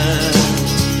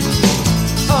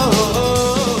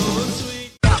 Oh,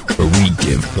 sweet. We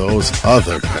give those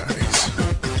other guys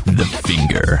the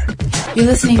finger. You're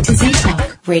listening to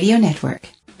Z-Talk Radio Network.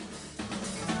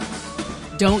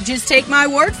 Don't just take my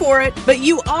word for it, but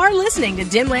you are listening to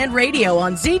Dimland Radio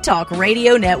on Z-Talk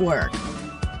Radio Network.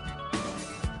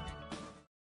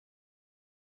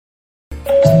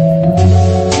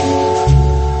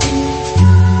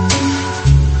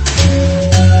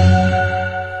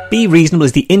 Be Reasonable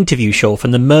is the interview show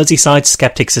from the Merseyside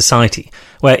Skeptic Society,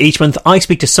 where each month I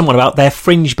speak to someone about their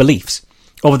fringe beliefs.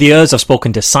 Over the years I've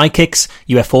spoken to psychics,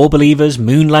 UFO believers,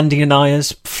 moon landing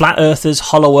deniers, flat earthers,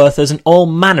 hollow earthers and all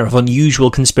manner of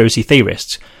unusual conspiracy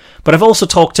theorists. But I've also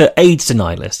talked to AIDS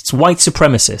denialists, white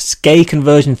supremacists, gay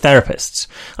conversion therapists.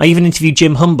 I even interviewed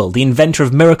Jim Humble, the inventor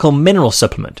of Miracle Mineral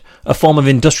Supplement, a form of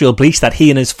industrial bleach that he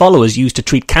and his followers use to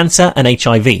treat cancer and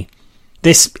HIV.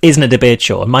 This isn't a debate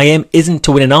show, and my aim isn't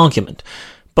to win an argument.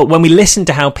 But when we listen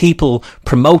to how people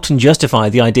promote and justify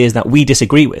the ideas that we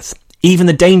disagree with, even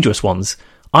the dangerous ones,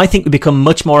 I think we become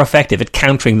much more effective at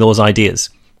countering those ideas.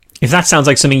 If that sounds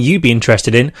like something you'd be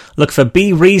interested in, look for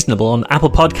Be Reasonable on Apple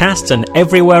Podcasts and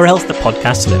everywhere else that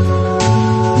podcasts live.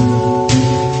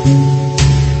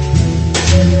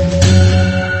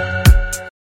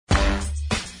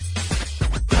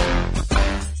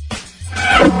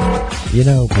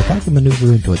 If I can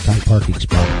maneuver into a tight parking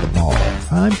spot at the mall,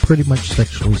 I'm pretty much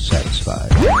sexually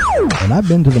satisfied. And I've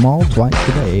been to the mall twice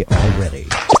today already.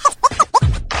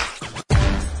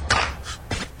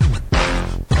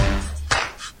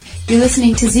 You're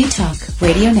listening to Z-Talk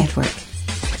Radio Network.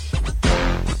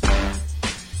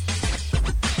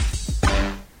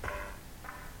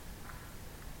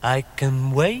 I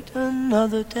can wait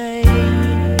another day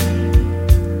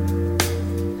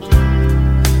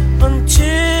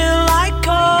until I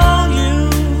call you.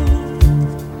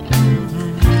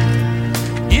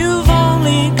 You've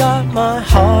only got my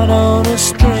heart on a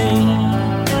string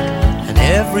and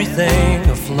everything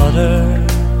aflutter.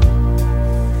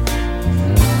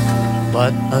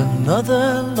 but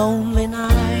another lonely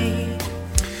night.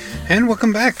 And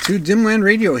welcome back to Dimland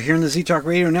Radio here on the Z-Talk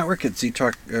Radio Network at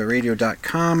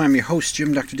ztalkradio.com. I'm your host,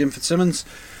 Jim Dr. Dim Fitzsimmons.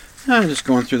 I'm just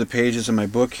going through the pages of my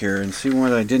book here and see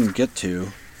what I didn't get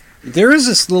to. There is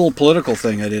this little political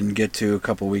thing I didn't get to a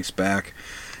couple weeks back.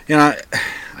 You know,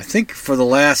 I think for the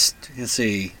last, let's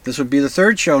see, this would be the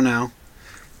third show now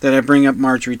that I bring up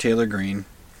Marjorie Taylor Greene.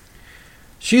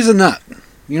 She's a nut.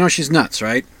 You know she's nuts,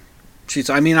 right?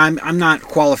 I'm not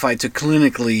qualified to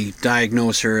clinically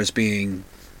diagnose her as being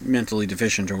mentally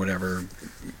deficient or whatever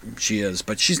she is,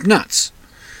 but she's nuts.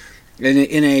 In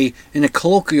a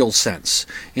colloquial sense,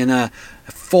 in a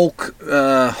folk,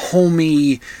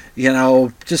 homey,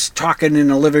 just talking in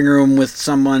a living room with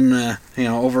someone,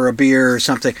 over a beer or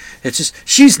something. It's just,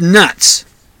 she's nuts.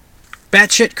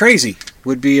 Batshit crazy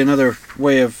would be another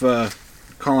way of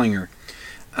calling her.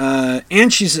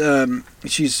 And she's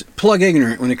plug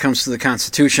ignorant when it comes to the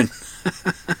Constitution.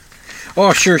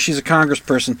 Oh, sure, she's a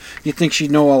congressperson. You'd think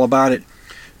she'd know all about it.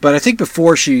 But I think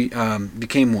before she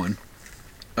became one,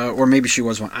 or maybe she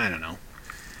was one, I don't know.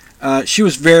 She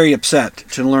was very upset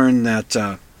to learn that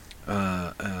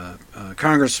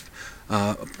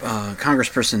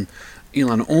Congressperson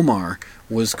Ilhan Omar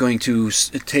was going to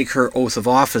take her oath of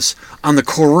office on the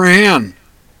Koran.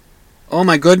 Oh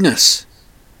my goodness!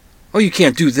 Oh, you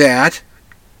can't do that.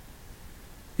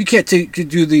 You can't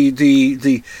do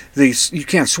the you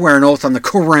can't swear an oath on the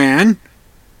Koran.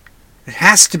 It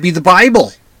has to be the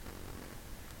Bible.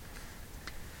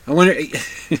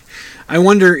 I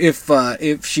wonder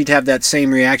if she'd have that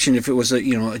same reaction if it was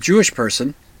a Jewish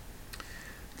person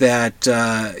that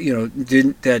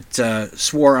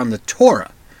swore on the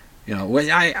Torah.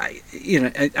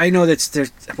 I know that's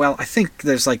there's. Well, I think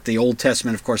there's like the Old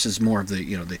Testament, of course, is more of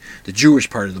the Jewish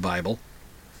part of the Bible,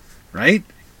 right?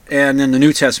 And then the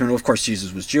New Testament, well, of course,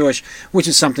 Jesus was Jewish, which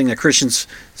is something that Christians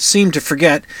seem to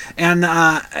forget. And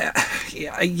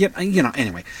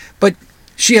anyway, but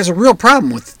she has a real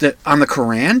problem with on the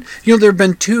Quran. There have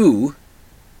been two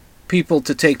people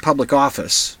to take public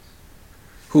office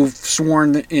who've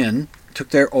sworn in, took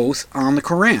their oath on the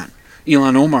Quran.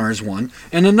 Ilhan Omar is one,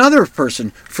 and another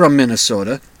person from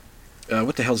Minnesota.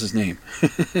 What the hell's his name?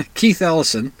 Keith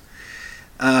Ellison,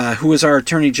 who is our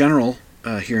Attorney General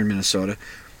here in Minnesota.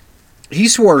 He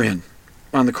swore in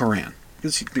on the Quran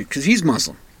because he's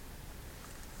Muslim.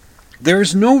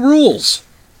 There's no rules.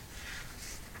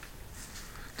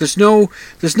 There's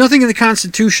nothing in the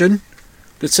Constitution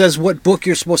that says what book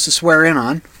you're supposed to swear in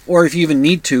on, or if you even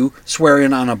need to swear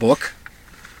in on a book.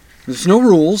 There's no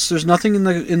rules. There's nothing in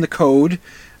the code.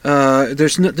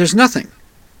 There's nothing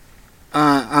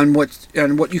on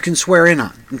what you can swear in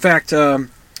on. In fact,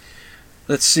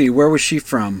 let's see, where was she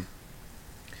from?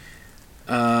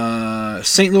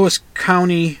 St. Louis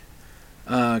County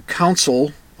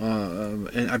Council,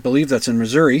 and I believe that's in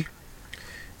Missouri.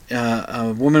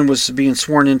 A woman was being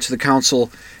sworn into the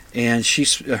council, and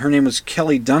her name was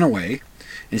Kelly Dunaway,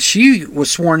 and she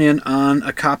was sworn in on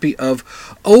a copy of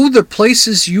 "Oh, the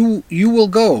Places You Will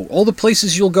Go," "All the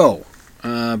Places You'll Go,"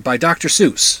 by Dr.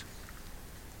 Seuss.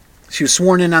 She was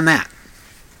sworn in on that.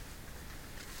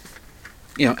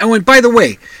 And by the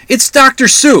way, it's Dr.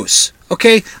 Seuss.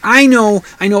 Okay, I know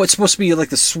it's supposed to be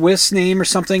like the Swiss name or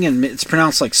something, and it's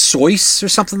pronounced like Seuss or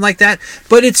something like that,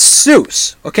 but it's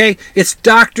Seuss, okay? It's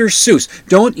Dr. Seuss.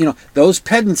 Don't, those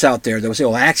pedants out there, they'll say,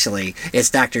 oh, actually, it's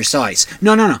Dr. Seuss.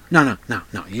 No.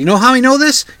 You know how I know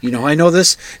this?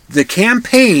 The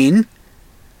campaign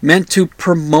meant to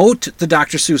promote the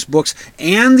Dr. Seuss books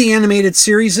and the animated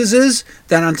series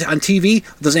that on TV,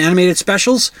 those animated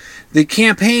specials. The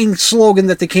campaign slogan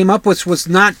that they came up with was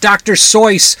not Dr.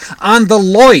 Seuss on the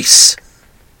loose.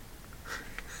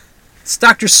 It's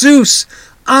Dr. Seuss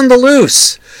on the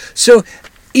loose. So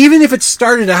even if it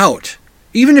started out,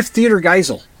 even if Theodor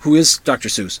Geisel, who is Dr.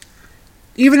 Seuss,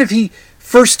 even if he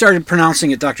first started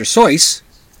pronouncing it Dr. Seuss,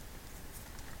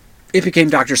 it became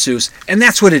Dr. Seuss, and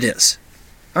that's what it is.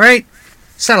 All right?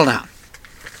 Settle down.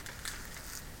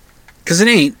 Because it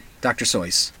ain't Dr.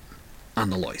 Seuss on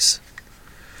the loise.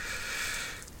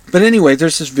 But anyway,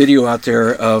 there's this video out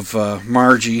there of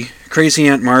Margie, crazy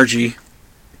Aunt Margie,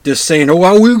 just saying, oh,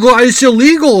 well, it's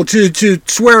illegal to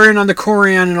swear in on the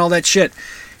Koran and all that shit.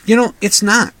 It's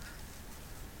not.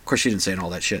 Of course, she didn't say all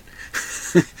that shit.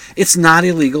 It's not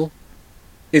illegal.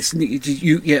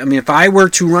 If I were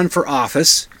to run for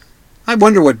office, I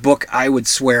wonder what book I would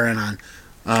swear in on.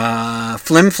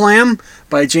 Flim Flam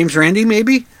by James Randi,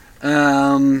 maybe?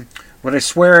 Would I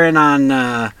swear in on,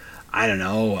 I don't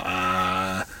know,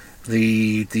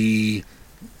 the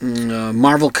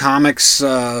Marvel Comics,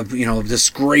 we have this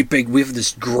great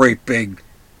big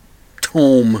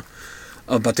tome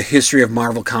about the history of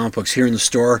Marvel comic books here in the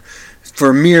store. For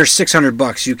a mere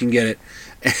 $600, you can get it.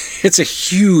 It's a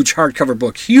huge hardcover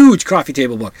book, huge coffee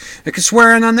table book. I can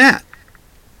swear in on that.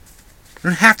 I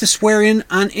don't have to swear in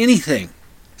on anything.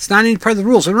 It's not any part of the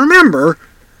rules. And remember,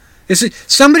 is it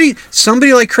somebody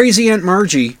like Crazy Aunt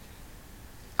Margie?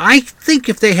 I think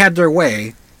if they had their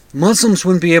way, Muslims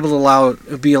wouldn't be able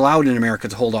to be allowed in America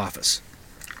to hold office.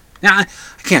 Now, I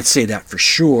can't say that for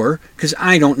sure, because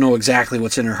I don't know exactly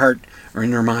what's in her heart or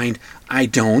in her mind. I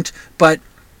don't. But,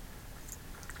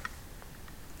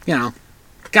 you know,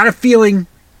 got a feeling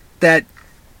that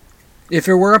if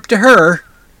it were up to her,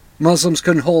 Muslims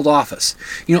couldn't hold office.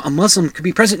 You know, a Muslim could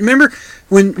be president. Remember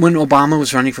when Obama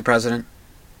was running for president?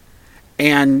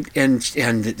 And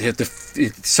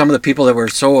some of the people that were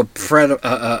so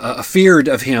feared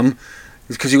of him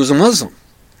because he was a Muslim.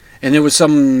 And there was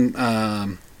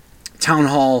some town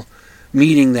hall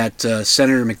meeting that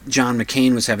Senator John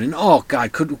McCain was having. And, oh,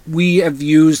 God, could we have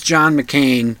used John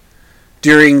McCain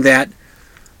during that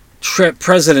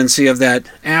presidency of that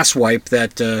asswipe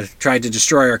that tried to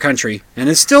destroy our country and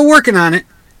is still working on it?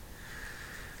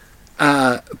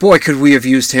 Boy, could we have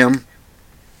used him.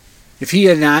 If he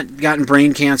had not gotten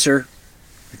brain cancer,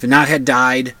 if he not had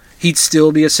died, he'd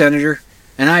still be a senator.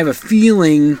 And I have a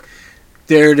feeling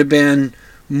there'd have been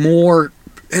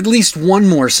at least one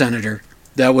more senator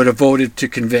that would have voted to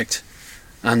convict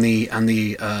on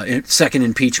the second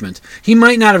impeachment. He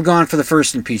might not have gone for the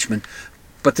first impeachment,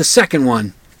 but the second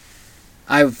one,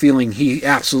 I have a feeling he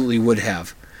absolutely would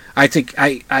have. I think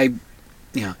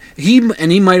he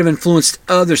might have influenced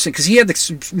others because he had a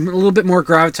little bit more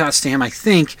gravitas to him, I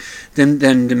think,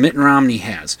 than Mitt Romney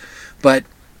has. But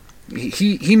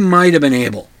he might have been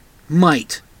able.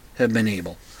 But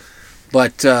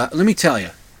let me tell you,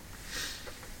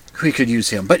 we could use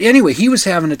him. But anyway, he was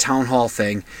having a town hall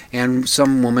thing, and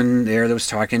some woman there that was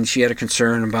talking, she had a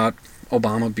concern about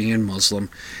Obama being Muslim,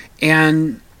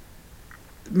 and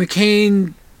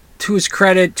McCain, to his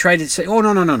credit, tried to say, "Oh,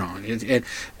 no."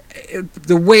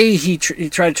 The way he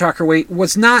tried to talk her way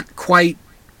was not quite,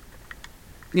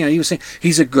 you know, he was saying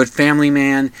he's a good family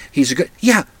man.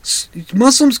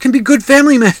 Muslims can be good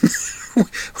family men.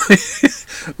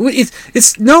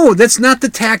 No, that's not the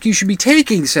tack you should be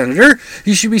taking, Senator.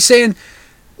 You should be saying,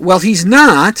 well, he's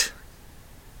not.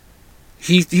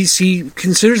 He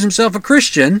considers himself a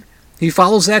Christian. He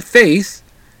follows that faith.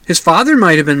 His father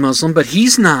might have been Muslim, but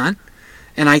he's not.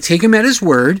 And I take him at his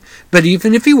word. But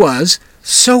even if he was,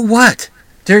 so what?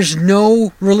 There's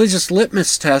no religious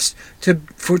litmus test to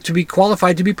be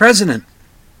qualified to be president.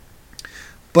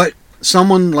 But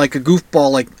someone like a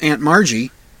goofball like Aunt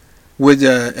Margie would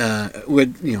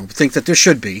think that there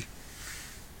should be,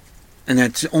 and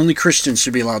that only Christians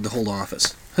should be allowed to hold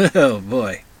office. Oh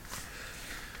boy.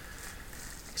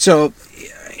 So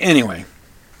anyway,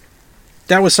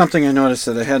 that was something I noticed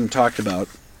that I hadn't talked about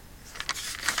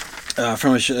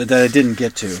that I didn't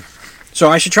get to. So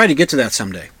I should try to get to that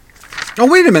someday. Oh,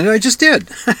 wait a minute, I just did.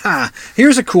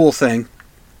 Here's a cool thing.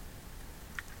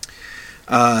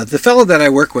 The fellow that I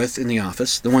work with in the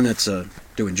office, the one that's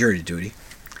doing jury duty,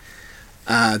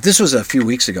 this was a few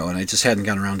weeks ago, and I just hadn't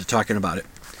gotten around to talking about it.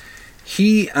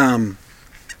 He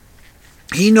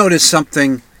noticed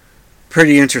something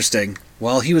pretty interesting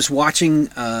while he was watching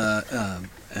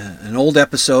an old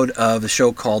episode of a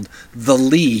show called The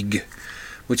League,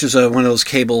 which is one of those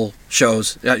cable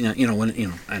shows. I don't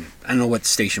know what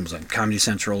station was on, Comedy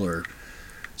Central or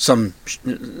some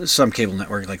cable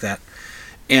network like that.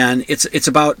 And it's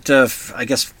about I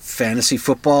guess fantasy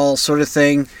football sort of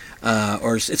thing,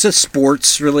 or it's a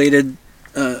sports related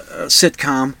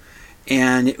sitcom,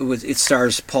 and it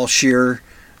stars Paul Scheer.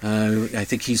 I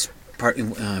think he's part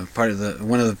of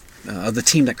the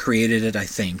team that created it, I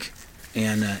think.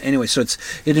 And anyway, so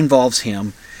it involves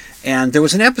him. And there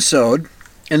was an episode,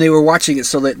 and they were watching it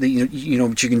so that you know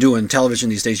what you can do in television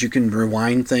these days. You can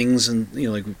rewind things, and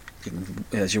like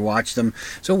as you watch them.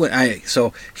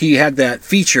 So he had that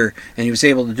feature, and he was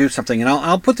able to do something. And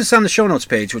I'll put this on the show notes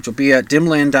page, which will be at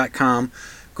dimland.com.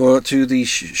 Go to the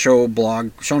show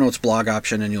notes blog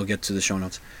option, and you'll get to the show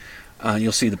notes.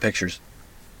 You'll see the pictures,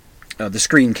 the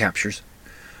screen captures.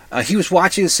 He was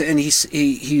watching this, and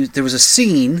there was a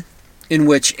scene in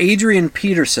which Adrian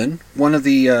Peterson, one of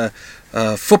the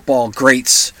football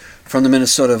greats from the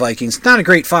Minnesota Vikings, not a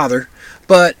great father,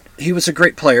 but he was a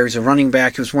great player. He's a running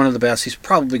back. He was one of the best. He's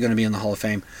probably going to be in the Hall of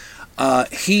Fame.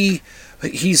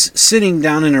 He's sitting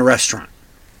down in a restaurant,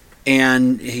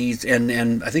 and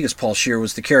I think it's Paul Scheer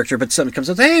was the character, but something comes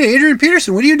up, "Hey, Adrian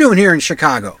Peterson, what are you doing here in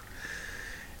Chicago?"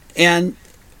 And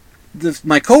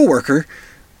my coworker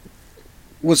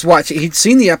was watching. He'd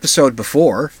seen the episode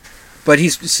before, But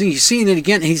he's seeing it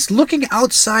again. And he's looking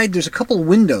outside. There's a couple of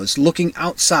windows looking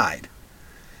outside.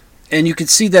 And you can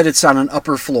see that it's on an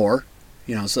upper floor.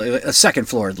 So a second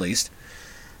floor at least.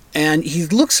 And he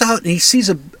looks out and he sees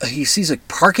a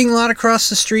parking lot across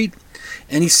the street.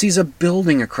 And he sees a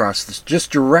building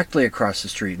just directly across the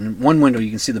street. And in one window you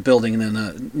can see the building, and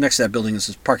then next to that building is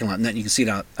this parking lot, and then you can see it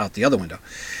out the other window.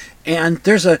 And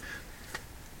there's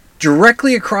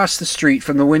directly across the street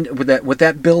from the window with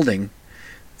that building,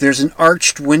 there's an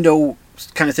arched window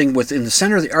kind of thing. In the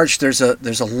center of the arch, there's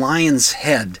a lion's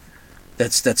head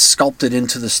that's sculpted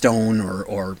into the stone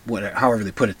or whatever, however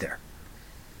they put it there.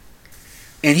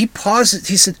 And he pauses.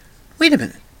 He said, "Wait a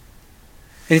minute."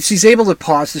 And he's able to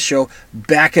pause the show,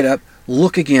 back it up,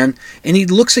 look again, and he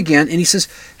looks again, and he says,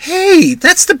 "Hey,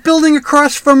 that's the building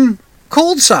across from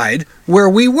Coldside where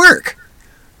we work."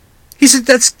 He said,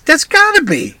 "That's got to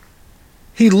be."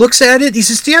 He looks at it. He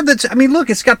says, "Yeah, look,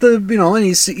 it's got the, and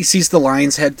he sees the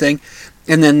lion's head thing,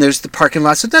 and then there's the parking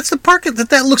lot." So that's the parking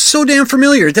that looks so damn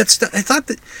familiar. I thought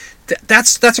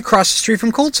that's across the street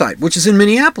from Coldside, which is in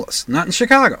Minneapolis, not in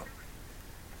Chicago.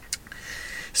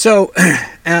 So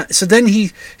then he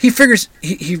figures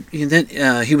he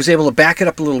was able to back it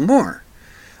up a little more,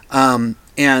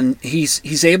 and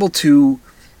he's able to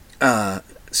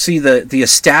see the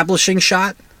establishing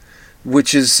shot,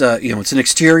 which is it's an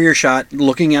exterior shot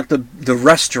looking at the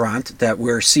restaurant that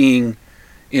we're seeing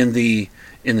in the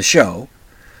show.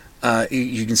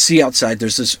 You can see outside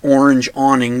there's this orange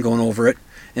awning going over it,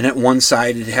 and at one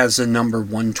side it has the number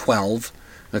 112.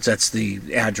 That's the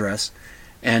address.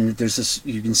 And there's this,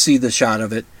 you can see the shot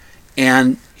of it,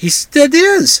 and that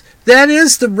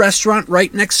is the restaurant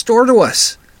right next door to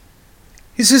us.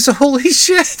 He says, "Holy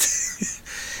shit!"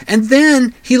 And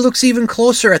then he looks even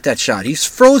closer at that shot. He's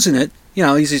frozen it,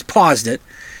 he's paused it,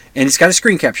 and he's got a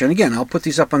screen capture. And again, I'll put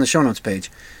these up on the show notes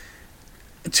page.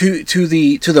 To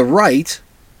the right,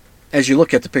 as you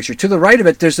look at the picture, to the right of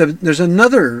it, there's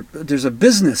a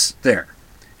business there,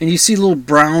 and you see a little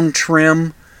brown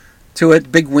trim to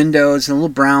it, big windows and a little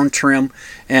brown trim,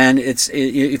 and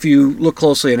if you look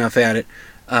closely enough at it,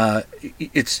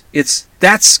 that's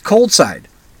Coldside.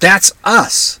 That's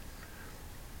us.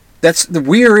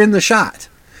 We're in the shot.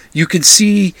 You can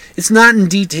see it's not in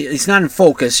detail. It's not in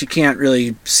focus. You can't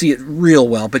really see it real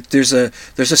well. But there's a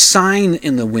sign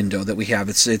in the window that we have.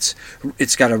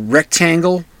 It's got a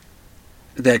rectangle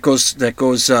that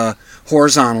goes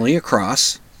horizontally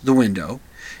across the window.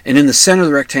 And in the center of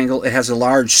the rectangle, it has a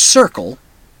large circle,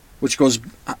 which goes,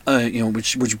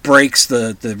 which breaks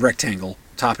the rectangle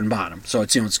top and bottom. So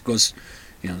it's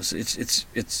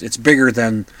bigger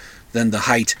than the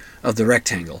height of the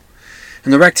rectangle.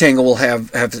 And the rectangle will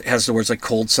has the words like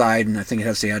Coldside, and I think it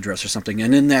has the address or something.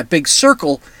 And in that big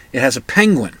circle, it has a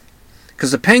penguin,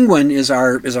 because the penguin is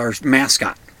our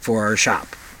mascot for our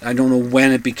shop. I don't know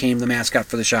when it became the mascot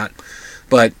for the shop,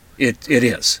 but it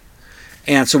is.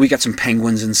 And so we got some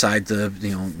penguins inside the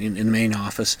in the main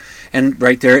office, and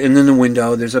right there, and in the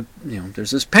window there's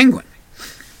this penguin,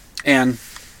 and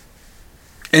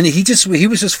he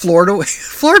was just floored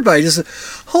by it. Just,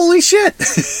 holy shit,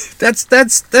 that's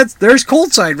there's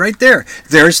Coldside right there.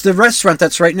 There's the restaurant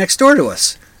that's right next door to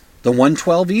us, the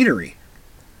 112 Eatery.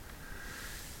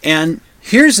 And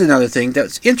here's another thing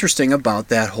that's interesting about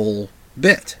that whole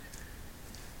bit: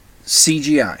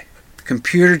 CGI.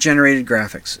 Computer-generated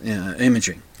graphics,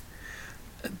 imaging.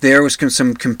 There was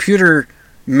some computer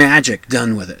magic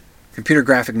done with it. Computer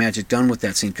graphic magic done with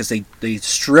that scene, because they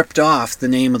stripped off the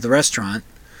name of the restaurant,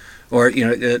 or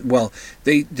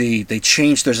they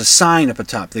changed. There's a sign up at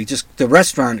top. The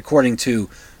restaurant, according to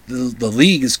the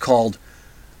league, is called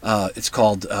the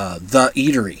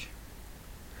Eatery,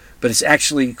 but it's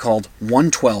actually called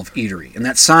 112 Eatery. And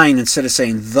that sign, instead of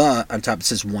saying the on top, it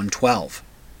says 112.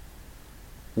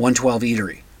 112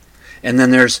 Eatery. And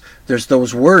then there's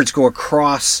those words go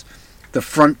across the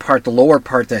front part, the lower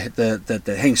part that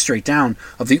hangs straight down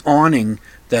of the awning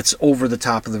that's over the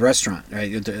top of the restaurant,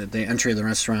 right? The entry of the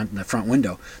restaurant and the front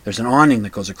window. There's an awning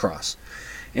that goes across,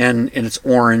 and it's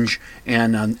orange.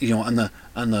 And on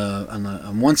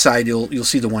one side you'll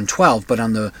see the 112, but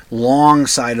on the long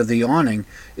side of the awning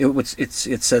it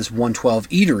says 112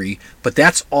 Eatery, but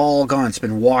that's all gone. It's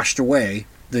been washed away.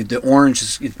 The orange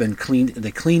it's been cleaned. They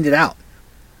cleaned it out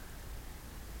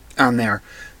on there,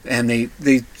 and they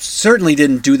certainly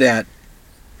didn't do that,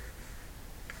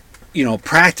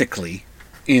 practically,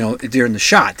 during the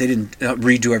shot. They didn't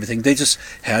redo everything. They just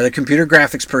had a computer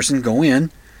graphics person go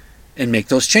in and make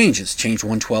those changes. Change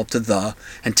 112 to the,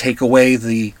 and take away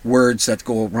the words that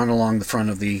run along the front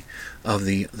of the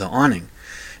awning.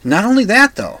 Not only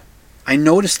that, though, I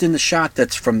noticed in the shot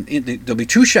that's there'll be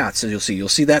two shots that you'll see. You'll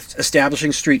see that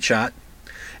establishing street shot,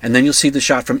 and then you'll see the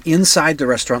shot from inside the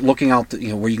restaurant, looking out,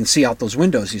 where you can see out those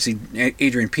windows. You see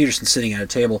Adrian Peterson sitting at a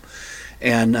table,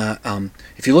 and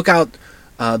if you look out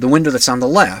the window that's on the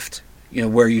left,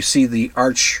 where you see the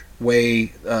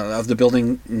archway of the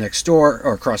building next door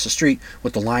or across the street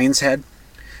with the lion's head,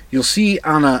 you'll see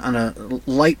on a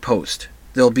light post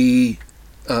there'll be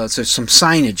so some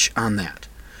signage on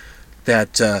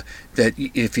that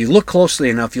if you look closely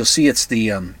enough, you'll see it's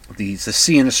the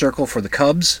C in a circle for the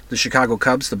Cubs, the Chicago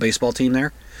Cubs, the baseball team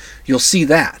there. You'll see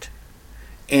that.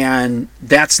 And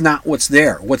that's not what's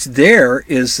there. What's there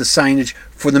is the signage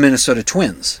for the Minnesota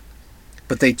Twins.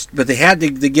 But they had to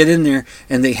get in there,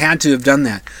 and they had to have done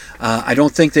that. I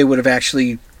don't think they would have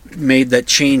actually made that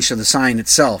change to the sign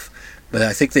itself. But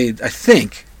I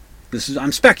think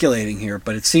I'm speculating here,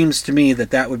 but it seems to me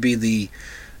that would be the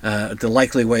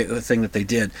likely thing that they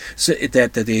did, so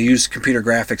that they used computer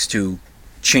graphics to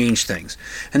change things.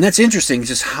 And that's interesting,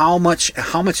 just how much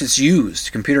it's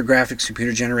used. Computer graphics,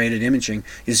 computer generated imaging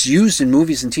is used in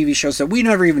movies and TV shows that we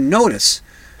never even notice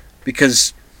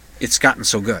because it's gotten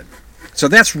so good. So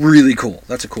that's really cool.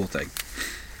 That's a cool thing.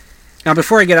 Now,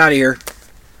 before I get out of here,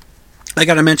 I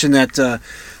got to mention that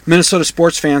Minnesota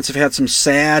sports fans have had some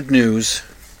sad news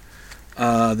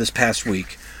this past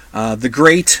week. The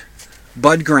great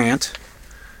Bud Grant,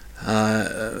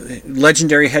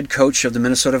 legendary head coach of the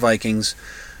Minnesota Vikings,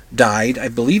 died. I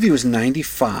believe he was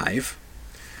 95.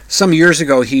 Some years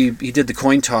ago, he did the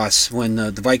coin toss when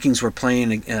the Vikings were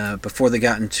playing before they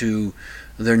got into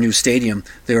their new stadium.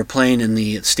 They were playing in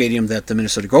the stadium that the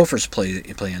Minnesota Gophers play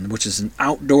in, which is an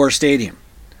outdoor stadium.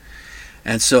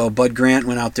 And so Bud Grant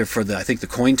went out there for the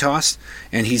coin toss,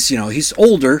 and he's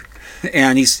older,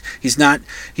 and he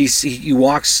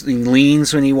walks, he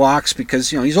leans when he walks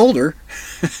because he's older,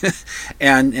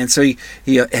 and so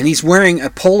he's wearing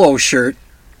a polo shirt,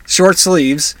 short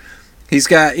sleeves. He's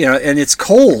got and it's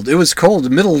cold. It was cold, the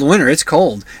middle of the winter. It's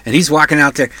cold, and he's walking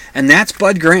out there, and that's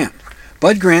Bud Grant.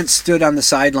 Bud Grant stood on the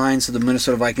sidelines of the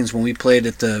Minnesota Vikings when we played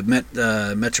at the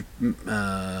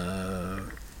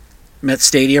Met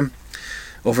Stadium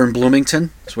over in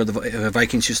Bloomington. That's where the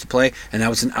Vikings used to play, and that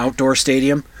was an outdoor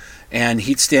stadium. And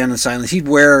he'd stand on the sidelines. He'd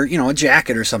wear, a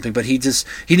jacket or something, but he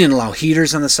didn't allow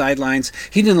heaters on the sidelines.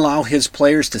 He didn't allow his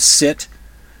players to sit.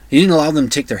 He didn't allow them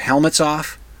to take their helmets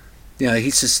off. He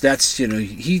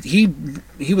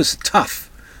was tough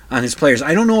on his players.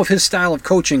 I don't know if his style of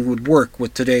coaching would work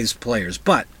with today's players,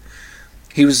 but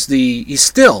he's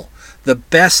still the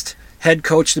best head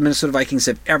coach the Minnesota Vikings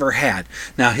have ever had.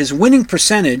 Now, his winning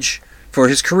percentage for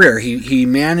his career, he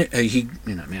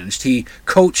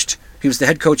coached. He was the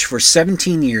head coach for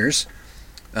 17 years,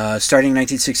 starting in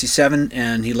 1967,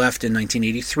 and he left in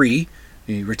 1983.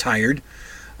 He retired.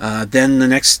 Then the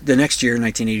next year, in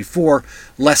 1984,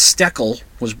 Les Steckel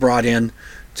was brought in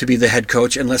to be the head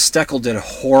coach, and Les Steckel did a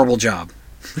horrible job,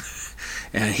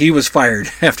 and he was fired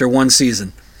after one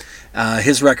season.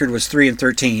 His record was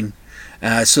 3-13.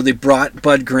 So they brought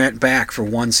Bud Grant back for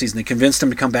one season. They convinced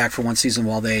him to come back for one season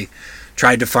while they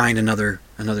tried to find another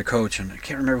coach, and I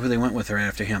can't remember who they went with right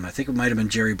after him. I think it might have been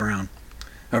Jerry Burns.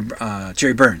 I'm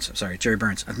sorry, Jerry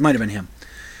Burns. It might have been him.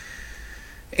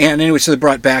 And anyway, so they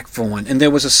brought back for one, and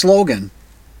there was a slogan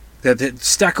that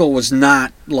Steckel was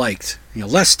not liked.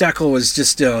 Les Steckel was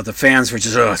just the fans were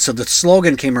just so the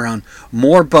slogan came around: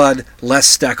 more Bud,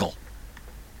 less Steckel.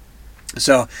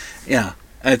 So yeah.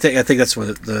 I think that's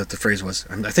what the phrase was.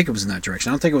 I think it was in that direction.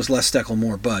 I don't think it was less Steckel,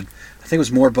 more Bud. I think it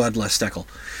was more Bud, less Steckel.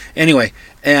 Anyway,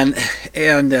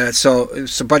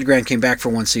 so Bud Grant came back for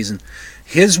one season.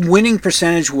 His winning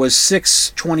percentage was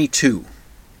 .622,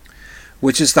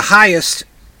 which is the highest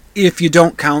if you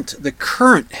don't count the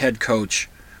current head coach,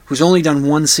 who's only done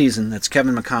one season. That's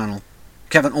Kevin O'Connell,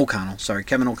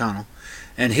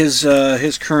 and his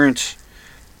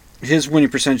winning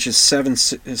percentage is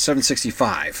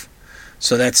 765.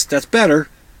 So that's better.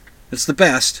 It's the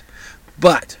best.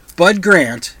 But Bud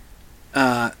Grant,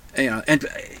 and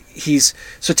he's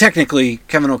so technically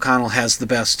Kevin O'Connell has the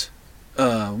best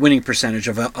winning percentage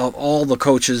of all the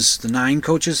coaches, the 9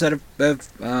 coaches that have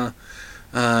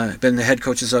been the head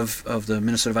coaches of the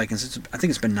Minnesota Vikings. I think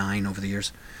it's been 9 over the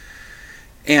years.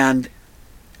 And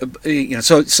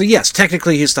so yes,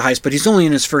 technically he's the highest, but he's only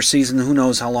in his first season. Who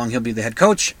knows how long he'll be the head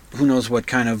coach? Who knows what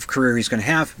kind of career he's going to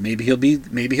have? Maybe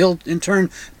he'll in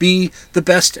turn be the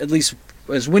best, at least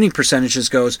as winning percentages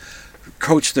goes,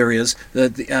 coach there is.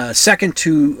 The second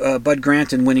to Bud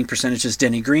Grant in winning percentage is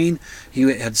Denny Green. He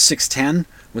had .610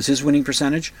 was his winning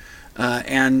percentage,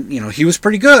 and he was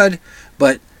pretty good,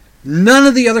 but none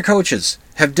of the other coaches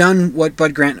have done what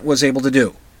Bud Grant was able to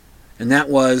do. and that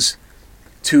was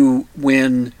to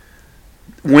win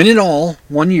it all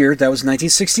one year. That was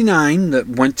 1969. That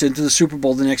went into the Super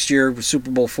Bowl the next year. Was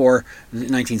Super Bowl IV,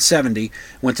 1970.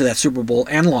 Went to that Super Bowl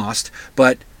and lost.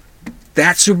 But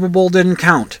that Super Bowl didn't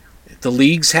count. The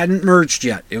leagues hadn't merged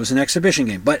yet. It was an exhibition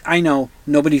game. But I know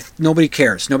nobody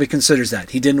cares. Nobody considers that.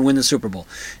 He didn't win the Super Bowl.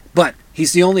 But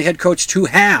he's the only head coach to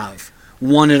have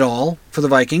won it all for the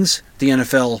Vikings, the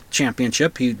NFL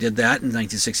championship. He did that in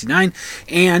 1969.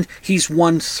 And he's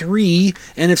won 3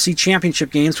 NFC championship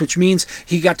games, which means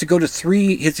he got to go to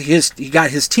 3. He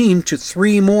got his team to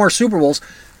 3 more Super Bowls,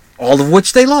 all of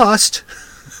which they lost.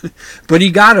 But he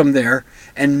got them there.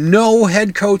 And no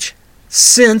head coach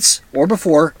since or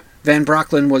before, Van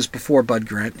Brocklin was before Bud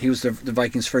Grant, he was the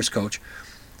Vikings' first coach,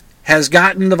 has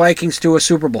gotten the Vikings to a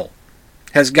Super Bowl.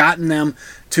 Has gotten them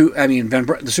to,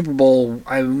 the Super Bowl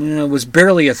was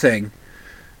barely a thing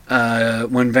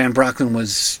when Van Brocklin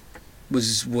was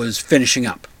finishing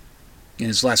up. In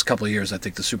his last couple of years, I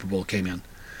think the Super Bowl came in.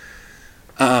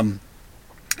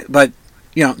 But,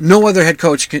 no other head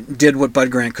coach did what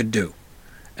Bud Grant could do.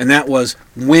 And that was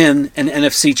win an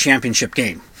NFC championship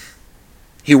game.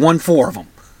 He won 4 of them.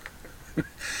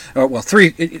 Or,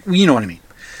 3, you know what I mean.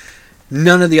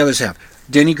 None of the others have.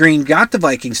 Denny Green got the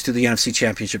Vikings to the NFC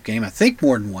Championship game, I think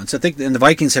more than once. And the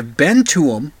Vikings have been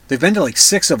to them. They've been to like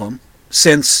 6 of them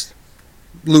since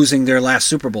losing their last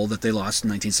Super Bowl that they lost in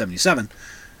 1977.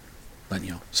 But,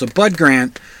 so Bud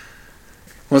Grant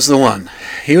was the one.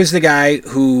 He was the guy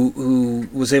who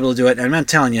was able to do it. And I'm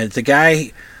telling you, the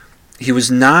guy, he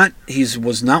was not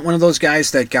one of those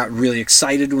guys that got really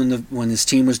excited when his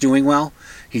team was doing well.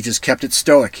 He just kept it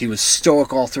stoic. He was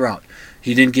stoic all throughout.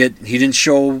 He didn't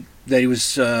show that he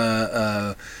was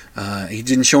he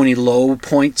didn't show any low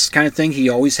points kind of thing. He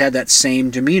always had that same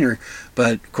demeanor.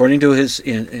 But according to his,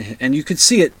 and you could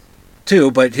see it too,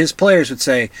 but his players would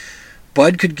say,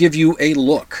 Bud could give you a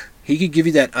look. He could give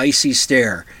you that icy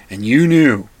stare, and you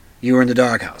knew you were in the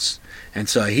doghouse. And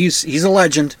so he's a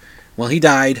legend. Well, he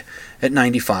died at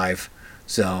 95,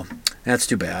 so that's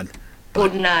too bad.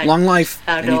 But good night. Long life,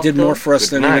 and he did more for us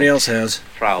than anybody else has.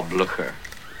 Frau Blucher.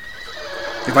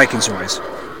 The Vikings-wise.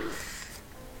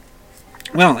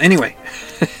 Well, anyway,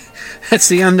 that's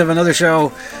the end of another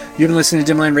show. You've been listening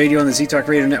to Dimland Radio on the Z-Talk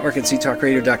Radio Network at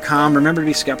ztalkradio.com. Remember to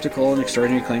be skeptical, and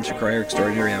extraordinary claims require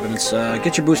extraordinary evidence.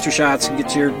 Get your booster shots, and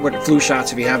get your flu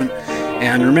shots if you haven't.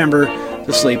 And remember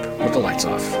to sleep with the lights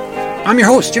off. I'm your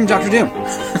host, Jim Dr. Dim.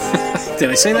 Did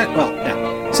I say that? Well,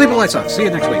 yeah. Sleep with the lights off. See you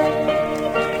next week.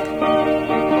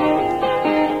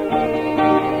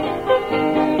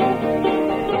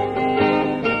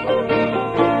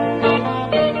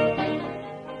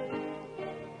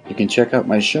 You can check out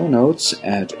my show notes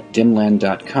at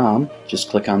dimland.com.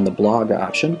 Just click on the blog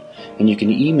option, and you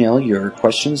can email your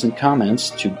questions and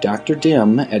comments to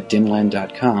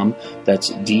drdim@dimland.com. That's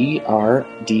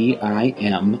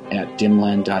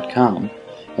drdim@dimland.com.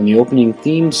 And the opening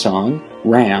theme song,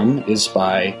 Ram, is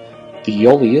by the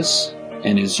Iolius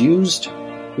and is used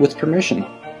with permission.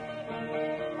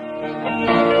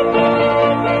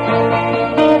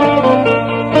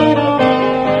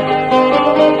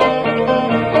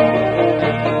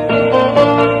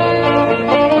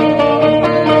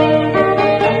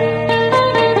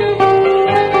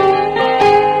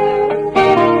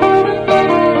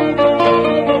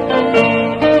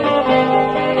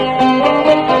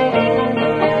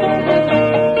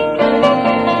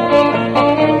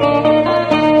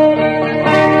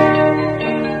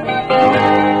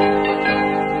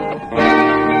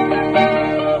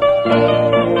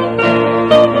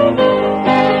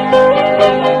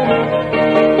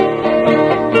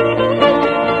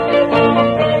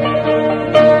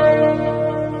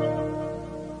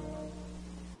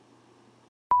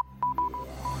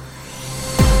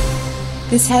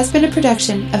 This has been a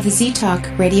production of the Z-Talk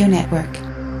Radio Network.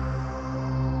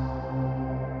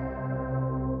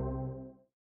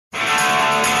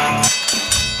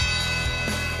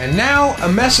 And now, a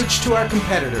message to our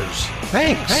competitors.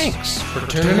 Thanks for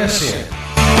tuning us in.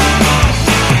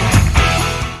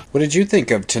 What did you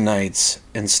think of tonight's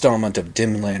installment of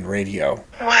Dimland Radio?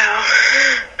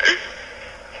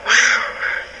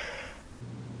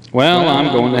 Well,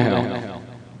 I'm going to hell.